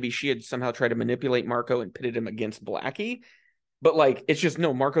sense if maybe she had somehow tried to manipulate Marco and pitted him against Blackie. But like, it's just,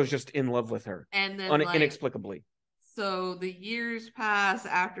 no, Marco's just in love with her. And then inexplicably. So the years pass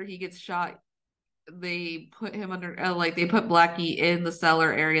after he gets shot. They put him under they put Blackie in the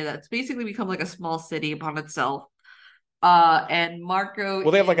cellar area that's basically become like a small city upon itself. And Marco,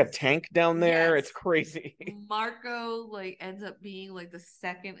 well, they have like a tank down there. Yes. It's crazy. Marco like ends up being like the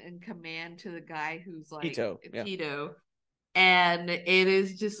second in command to the guy who's like Tito. And it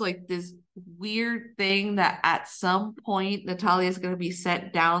is just like this weird thing that at some point Natalia is going to be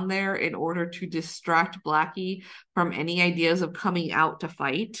sent down there in order to distract Blackie from any ideas of coming out to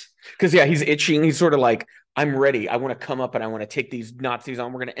fight. Because he's itching. He's sort of like, I'm ready. I want to come up and I want to take these Nazis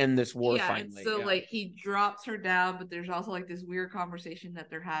on. We're going to end this war finally. And so like he drops her down, but there's also like this weird conversation that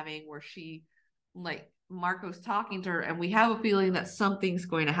they're having where she like Marco's talking to her, and we have a feeling that something's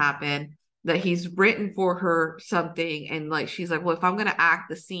going to happen. That he's written for her something, and like she's like, well, if I'm gonna act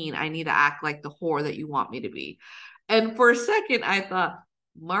the scene, I need to act like the whore that you want me to be. And for a second I thought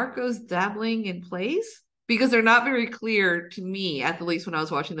Marco's dabbling in plays, because they're not very clear to me, at least when I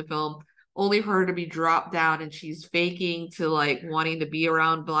was watching the film, only for her to be dropped down and she's faking to like wanting to be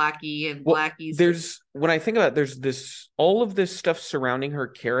around Blackie, and Blackie's when I think about it, there's this all of this stuff surrounding her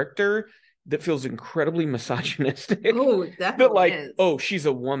character that feels incredibly misogynistic. Oh, definitely. But like, oh, she's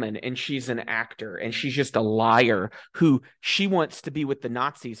a woman and she's an actor and she's just a liar who she wants to be with the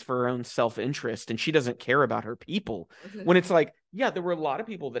Nazis for her own self-interest, and she doesn't care about her people. When it's like, yeah, there were a lot of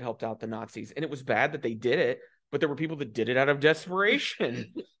people that helped out the Nazis, and it was bad that they did it, but there were people that did it out of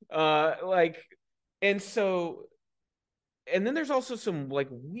desperation. And then there's also some like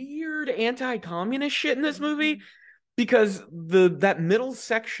weird anti-communist shit in this movie. Because that middle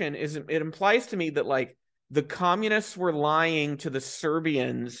section it implies to me that like the communists were lying to the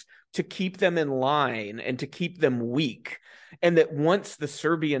Serbians to keep them in line and to keep them weak. And that once the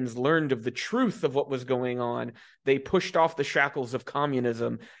Serbians learned of the truth of what was going on, they pushed off the shackles of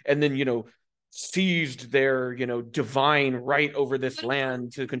communism and then, seized their, divine right over this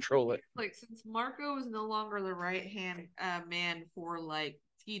land to control it. Like, since Marco is no longer the right-hand man for like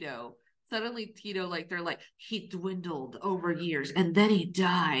Tito, suddenly Tito, like they're like, he dwindled over years and then he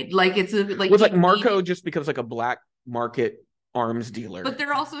died. Like it's like Marco just becomes like a black market arms dealer. But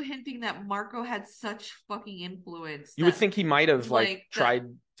they're also hinting that Marco had such fucking influence. You would think he might have tried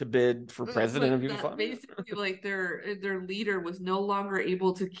to bid for president of Yugoslavia. Basically, like their leader was no longer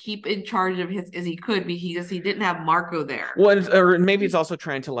able to keep in charge of his as he could because he didn't have Marco there. Well, or maybe it's also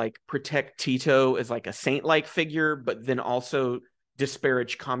trying to like protect Tito as like a saint-like figure, but then also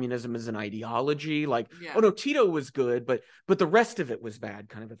disparage communism as an ideology. Like, oh no, Tito was good, but the rest of it was bad,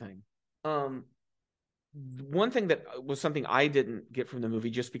 kind of a thing. One thing that was something I didn't get from the movie,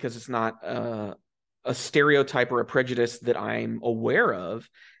 just because it's not a stereotype or a prejudice that I'm aware of,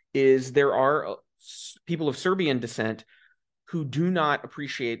 is there are people of Serbian descent who do not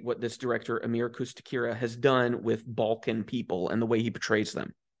appreciate what this director Emir Kusturica has done with Balkan people and the way he portrays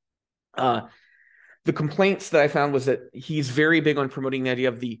them. The complaints that I found was that he's very big on promoting the idea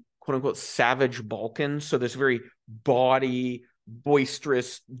of the quote unquote savage Balkans. So this very bawdy,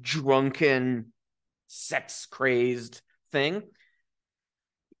 boisterous, drunken, sex crazed thing.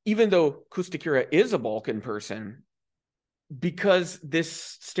 Even though Kusturica is a Balkan person, because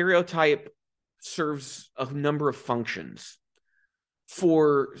this stereotype serves a number of functions.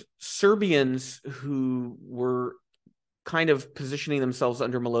 For Serbians who were kind of positioning themselves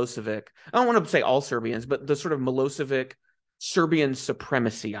under Milosevic, I don't want to say all Serbians, but the sort of Milosevic Serbian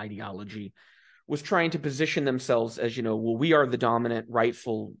supremacy ideology was trying to position themselves as, well, we are the dominant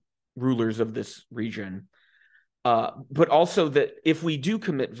rightful rulers of this region. But also that if we do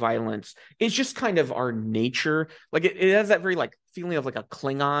commit violence, it's just kind of our nature. Like it has that very like feeling of like a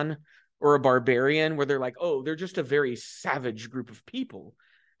Klingon or a barbarian where they're like, oh, they're just a very savage group of people.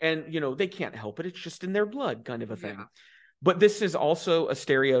 And, they can't help it. It's just in their blood kind of a thing. But this is also a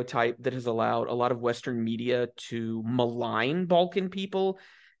stereotype that has allowed a lot of Western media to malign Balkan people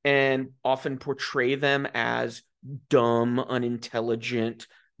and often portray them as dumb, unintelligent,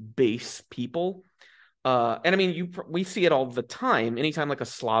 base people. And I mean, we see it all the time. Anytime like a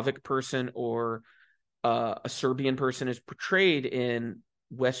Slavic person or a Serbian person is portrayed in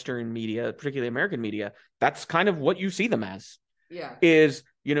Western media, particularly American media, that's kind of what you see them as. Yeah. Is,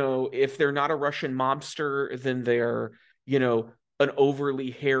 if they're not a Russian mobster, then they're, an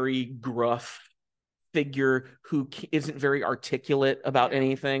overly hairy, gruff figure who isn't very articulate about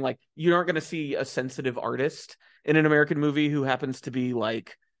anything. Like, you aren't going to see a sensitive artist in an American movie who happens to be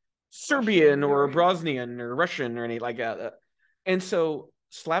like Serbian or Bosnian or Russian or anything like that. And so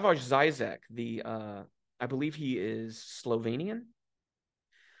Slavoj Zizek, I believe he is Slovenian,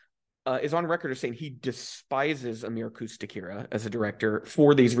 is on record as saying he despises Emir Kustakira as a director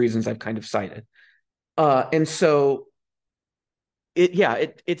for these reasons I've kind of cited. And so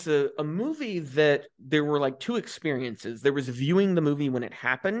it's a movie that there were like two experiences. There was viewing the movie when it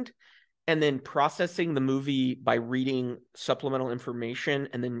happened, and then processing the movie by reading supplemental information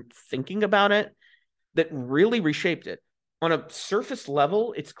and then thinking about it, that really reshaped it. On a surface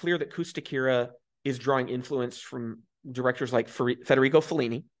level, it's clear that Kustakira is drawing influence from directors like Federico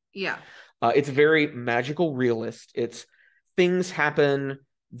Fellini. Yeah. It's very magical realist. It's things happen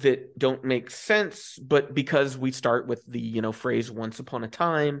that don't make sense, but because we start with the, phrase once upon a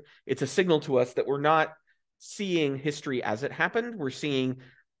time, it's a signal to us that we're not seeing history as it happened. We're seeing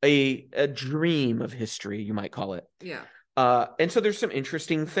a dream of history, you might call it. Yeah. And so there's some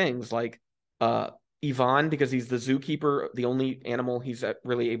interesting things like Ivan, because he's the zookeeper, the only animal he's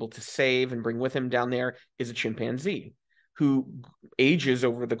really able to save and bring with him down there is a chimpanzee who ages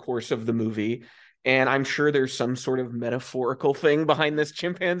over the course of the movie. And I'm sure there's some sort of metaphorical thing behind this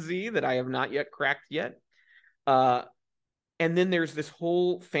chimpanzee that I have not yet cracked yet. And then there's this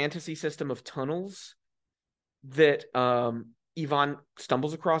whole fantasy system of tunnels that Ivan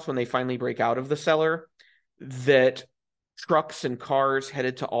stumbles across when they finally break out of the cellar, that trucks and cars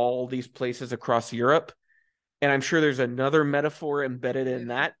headed to all these places across Europe. And I'm sure there's another metaphor embedded in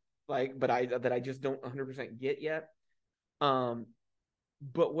that, that I just don't 100% get yet.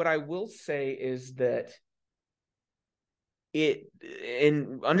 But what I will say is that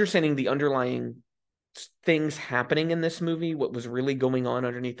in understanding the underlying things happening in this movie, what was really going on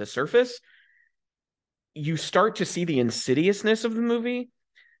underneath the surface, you start to see the insidiousness of the movie,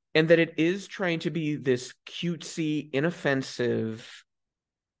 and that it is trying to be this cutesy, inoffensive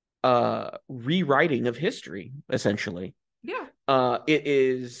rewriting of history, essentially. Yeah. It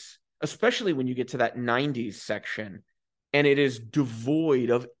is, especially when you get to that 90s section, and it is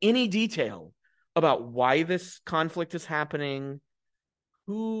devoid of any detail about why this conflict is happening,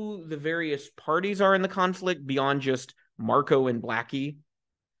 who the various parties are in the conflict beyond just Marco and Blackie,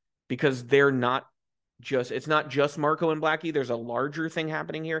 because they're not just, it's not just Marco and Blackie. There's a larger thing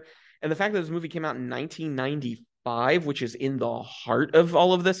happening here. And the fact that this movie came out in 1995, which is in the heart of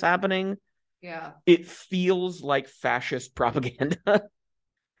all of this happening, it feels like fascist propaganda.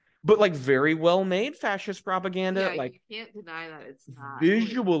 But like very well made fascist propaganda. Yeah, like, you can't deny that it's not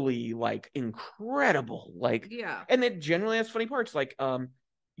visually like incredible. Like, yeah. And it generally has funny parts. Like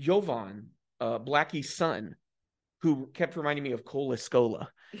Jovan, Blackie's son, who kept reminding me of Cole Escola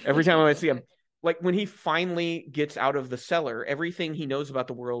every time I see him. Like when he finally gets out of the cellar, everything he knows about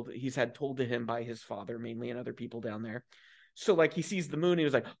the world he's had told to him by his father, mainly, and other people down there. So like he sees the moon, he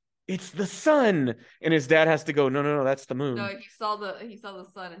was like, it's the sun, and his dad has to go, no, that's the moon. No, he saw the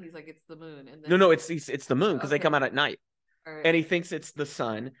sun, and he's like, it's the moon. And then no, it's the moon, because they come out at night, and he thinks it's the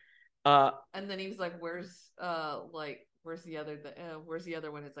sun. And then he was like, where's the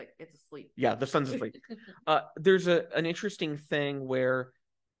other one? It's like, it's asleep. Yeah, the sun's asleep. There's an interesting thing where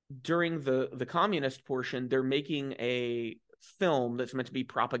during the communist portion, they're making a film that's meant to be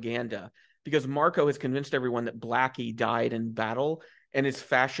propaganda, because Marco has convinced everyone that Blackie died in battle and has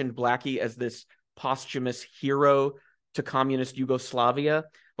fashioned Blackie as this posthumous hero to communist Yugoslavia.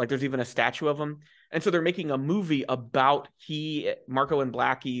 Like there's even a statue of him. And so they're making a movie about Marco and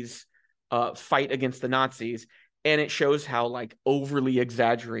Blackie's fight against the Nazis. And it shows how like overly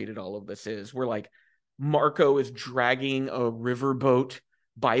exaggerated all of this is. Where like Marco is dragging a riverboat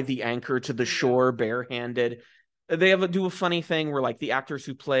by the anchor to the shore barehanded. They do a funny thing where like the actors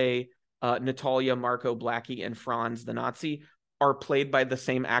who play Natalia, Marco, Blackie, and Franz the Nazi are played by the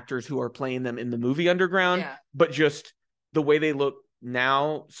same actors who are playing them in the movie Underground, but just the way they look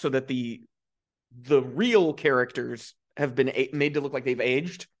now, so that the real characters have been made to look like they've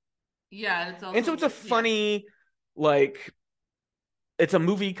aged. Yeah, and so it's a funny, like, it's a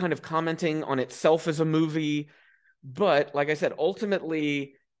movie kind of commenting on itself as a movie. But like I said,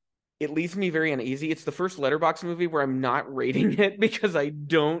 ultimately, it leaves me very uneasy. It's the first Letterboxd movie where I'm not rating it because I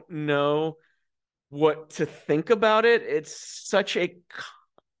don't know what to think about it. It's such a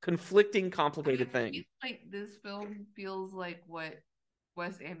conflicting, complicated thing. Like this film feels like what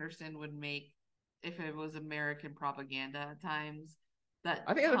Wes Anderson would make if it was American propaganda at times. That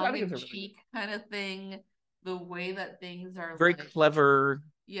tongue in cheek kind of thing. The way that things are very clever.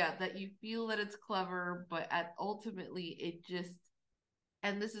 Yeah, that you feel that it's clever, but ultimately it just,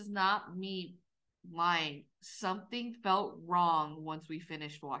 and this is not me lying, something felt wrong once we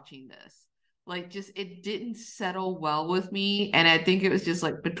finished watching this. Like, just it didn't settle well with me, and I think it was just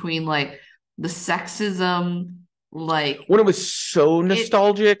like between like the sexism, like when it was so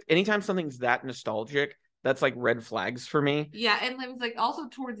nostalgic. Anytime something's that nostalgic, that's like red flags for me. Yeah, and it was like also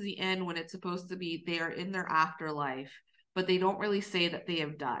towards the end when it's supposed to be they are in their afterlife, but they don't really say that they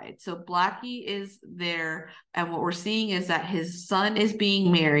have died. So Blackie is there, and what we're seeing is that his son is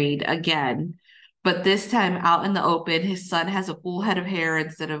being married again, but this time out in the open. His son has a full head of hair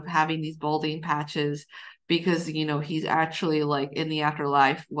instead of having these balding patches because he's actually like in the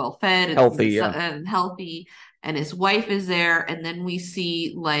afterlife, well fed and healthy, and healthy, and his wife is there, and then we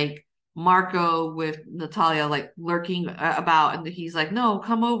see like Marco with Natalia like lurking about, and he's like, no,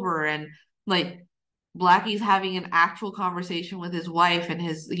 come over, and like Blackie's having an actual conversation with his wife, and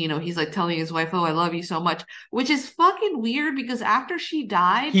he's like telling his wife, oh, I love you so much, which is fucking weird because after she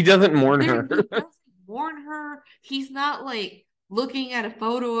died, he doesn't mourn her. He doesn't mourn her. He's not like looking at a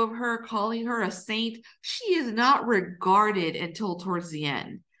photo of her, calling her a saint. She is not regarded until towards the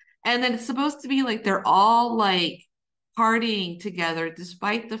end. And then it's supposed to be like they're all like partying together,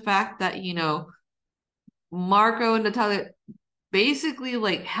 despite the fact that, Marco and Natalia basically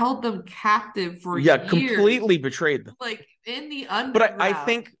like held them captive for years. Completely betrayed them. Like in the underground. But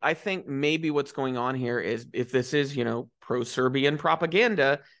I think maybe what's going on here is if this is, pro-Serbian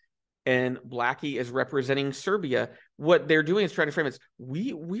propaganda and Blackie is representing Serbia, what they're doing is trying to frame it as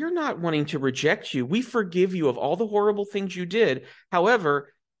we're not wanting to reject you. We forgive you of all the horrible things you did.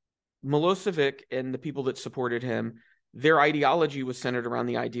 However, Milosevic and the people that supported him, their ideology was centered around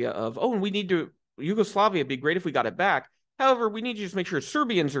the idea of, and we need to, Yugoslavia, it'd be great if we got it back. However, we need to just make sure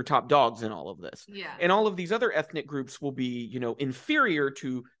Serbians are top dogs in all of this. Yeah. And all of these other ethnic groups will be, inferior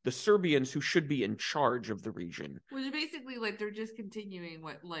to the Serbians who should be in charge of the region. Which is basically like they're just continuing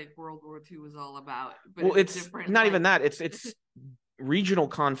what like World War II was all about. But well, it's not even that. It's regional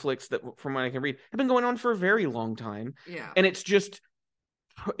conflicts that, from what I can read, have been going on for a very long time. Yeah. And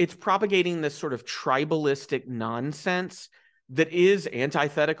it's propagating this sort of tribalistic nonsense that is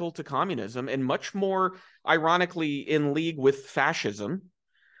antithetical to communism and much more ironically in league with fascism.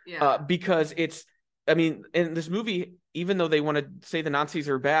 Yeah. Because in this movie, even though they want to say the Nazis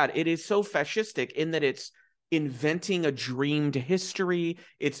are bad, it is so fascistic in that it's inventing a dreamed history.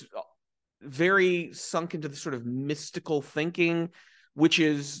 It's very sunk into the sort of mystical thinking, which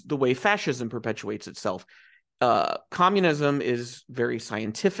is the way fascism perpetuates itself. Communism is very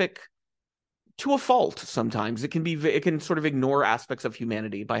scientific to a fault. Sometimes it can sort of ignore aspects of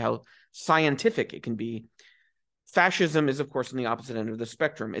humanity by how scientific it can be. Fascism is, of course, on the opposite end of the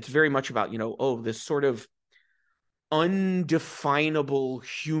spectrum. It's very much about, this sort of undefinable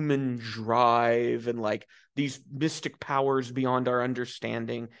human drive and like these mystic powers beyond our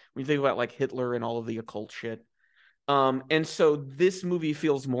understanding. When you think about like Hitler and all of the occult shit. And so this movie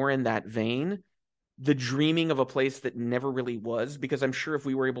feels more in that vein, the dreaming of a place that never really was, because I'm sure if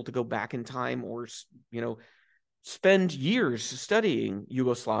we were able to go back in time or, spend years studying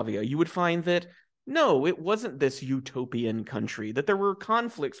Yugoslavia, you would find that no, it wasn't this utopian country, that there were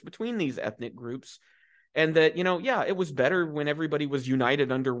conflicts between these ethnic groups, and that, it was better when everybody was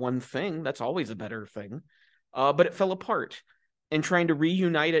united under one thing. That's always a better thing. But it fell apart, and trying to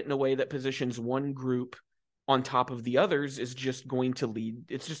reunite it in a way that positions one group on top of the others is just going to lead.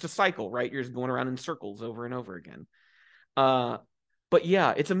 It's just a cycle, right? You're just going around in circles over and over again. But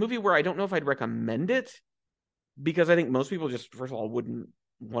yeah, it's a movie where I don't know if I'd recommend it, because I think most people just, first of all, wouldn't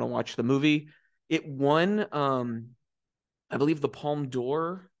want to watch the movie. It won, I believe, the Palme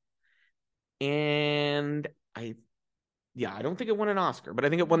d'Or, and I don't think it won an Oscar, but I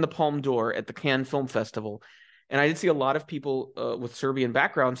think it won the Palme d'Or at the Cannes Film Festival. And I did see a lot of people with Serbian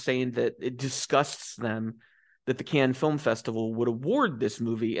backgrounds saying that it disgusts them that the Cannes Film Festival would award this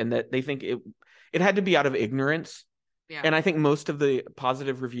movie, and that they think it had to be out of ignorance. Yeah. And I think most of the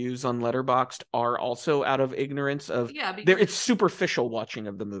positive reviews on Letterboxd are also out of ignorance of, it's superficial watching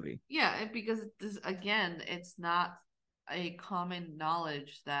of the movie. Yeah, because again, it's not a common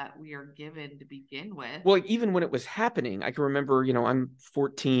knowledge that we are given to begin with. Well, even when it was happening, I can remember, I'm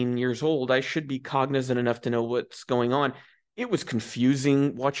 14 years old. I should be cognizant enough to know what's going on. It was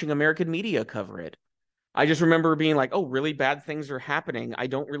confusing watching American media cover it. I just remember being like, oh, really bad things are happening. I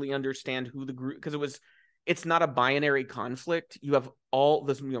don't really understand who the group, because it's not a binary conflict. You have all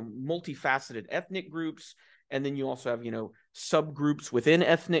this, multifaceted ethnic groups, and then you also have, subgroups within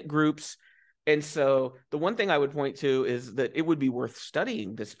ethnic groups. And so the one thing I would point to is that it would be worth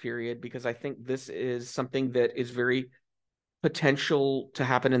studying this period, because I think this is something that is very potential to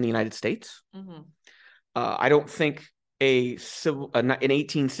happen in the United States. Mm-hmm. I don't think an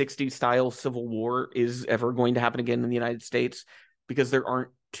 1860s style civil war is ever going to happen again in the United States, because there aren't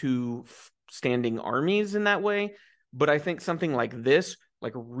two standing armies in that way. But I think something like this,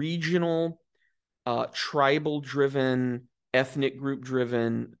 like regional, tribal driven, ethnic group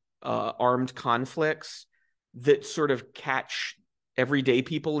driven, armed conflicts that sort of catch everyday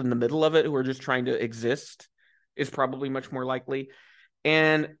people in the middle of it who are just trying to exist, is probably much more likely.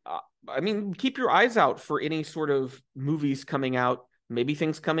 And keep your eyes out for any sort of movies coming out, maybe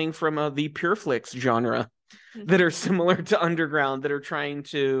things coming from the PureFlix genre that are similar to Underground, that are trying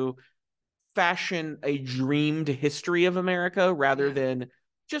to fashion a dreamed history of America rather than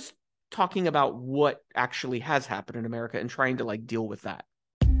just talking about what actually has happened in America and trying to deal with that.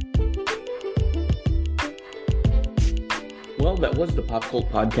 Well, that was the Pop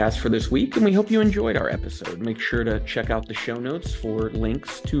Cult Podcast for this week, and we hope you enjoyed our episode. Make sure to check out the show notes for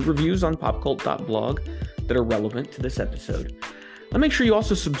links to reviews on popcult.blog that are relevant to this episode. And make sure you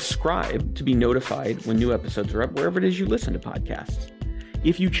also subscribe to be notified when new episodes are up, wherever it is you listen to podcasts.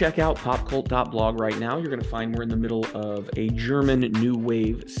 If you check out popcult.blog right now, you're going to find we're in the middle of a German New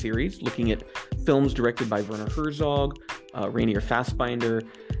Wave series looking at films directed by Werner Herzog, Rainier Fassbinder,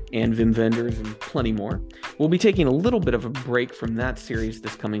 and Wim Wenders, and plenty more. We'll be taking a little bit of a break from that series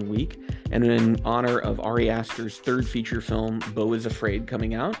this coming week, and in honor of Ari Aster's third feature film, Beau is Afraid,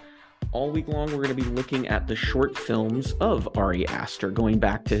 coming out, all week long we're going to be looking at the short films of Ari Aster, going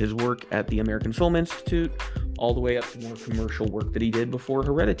back to his work at the American Film Institute, all the way up to more commercial work that he did before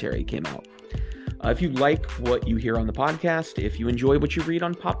Hereditary came out. If you like what you hear on the podcast, if you enjoy what you read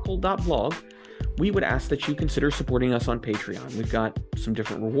on popcult.blog, we would ask that you consider supporting us on Patreon. We've got some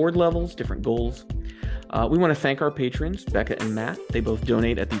different reward levels, different goals. We want to thank our patrons, Becca and Matt. They both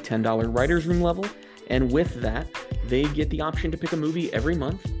donate at the $10 Writers Room level, and with that, they get the option to pick a movie every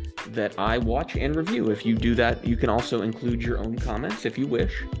month that I watch and review. If you do that, you can also include your own comments if you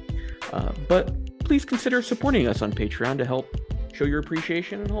wish. But please consider supporting us on Patreon to help show your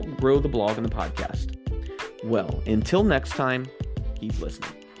appreciation and help grow the blog and the podcast. Well, until next time, keep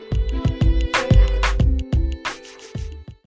listening.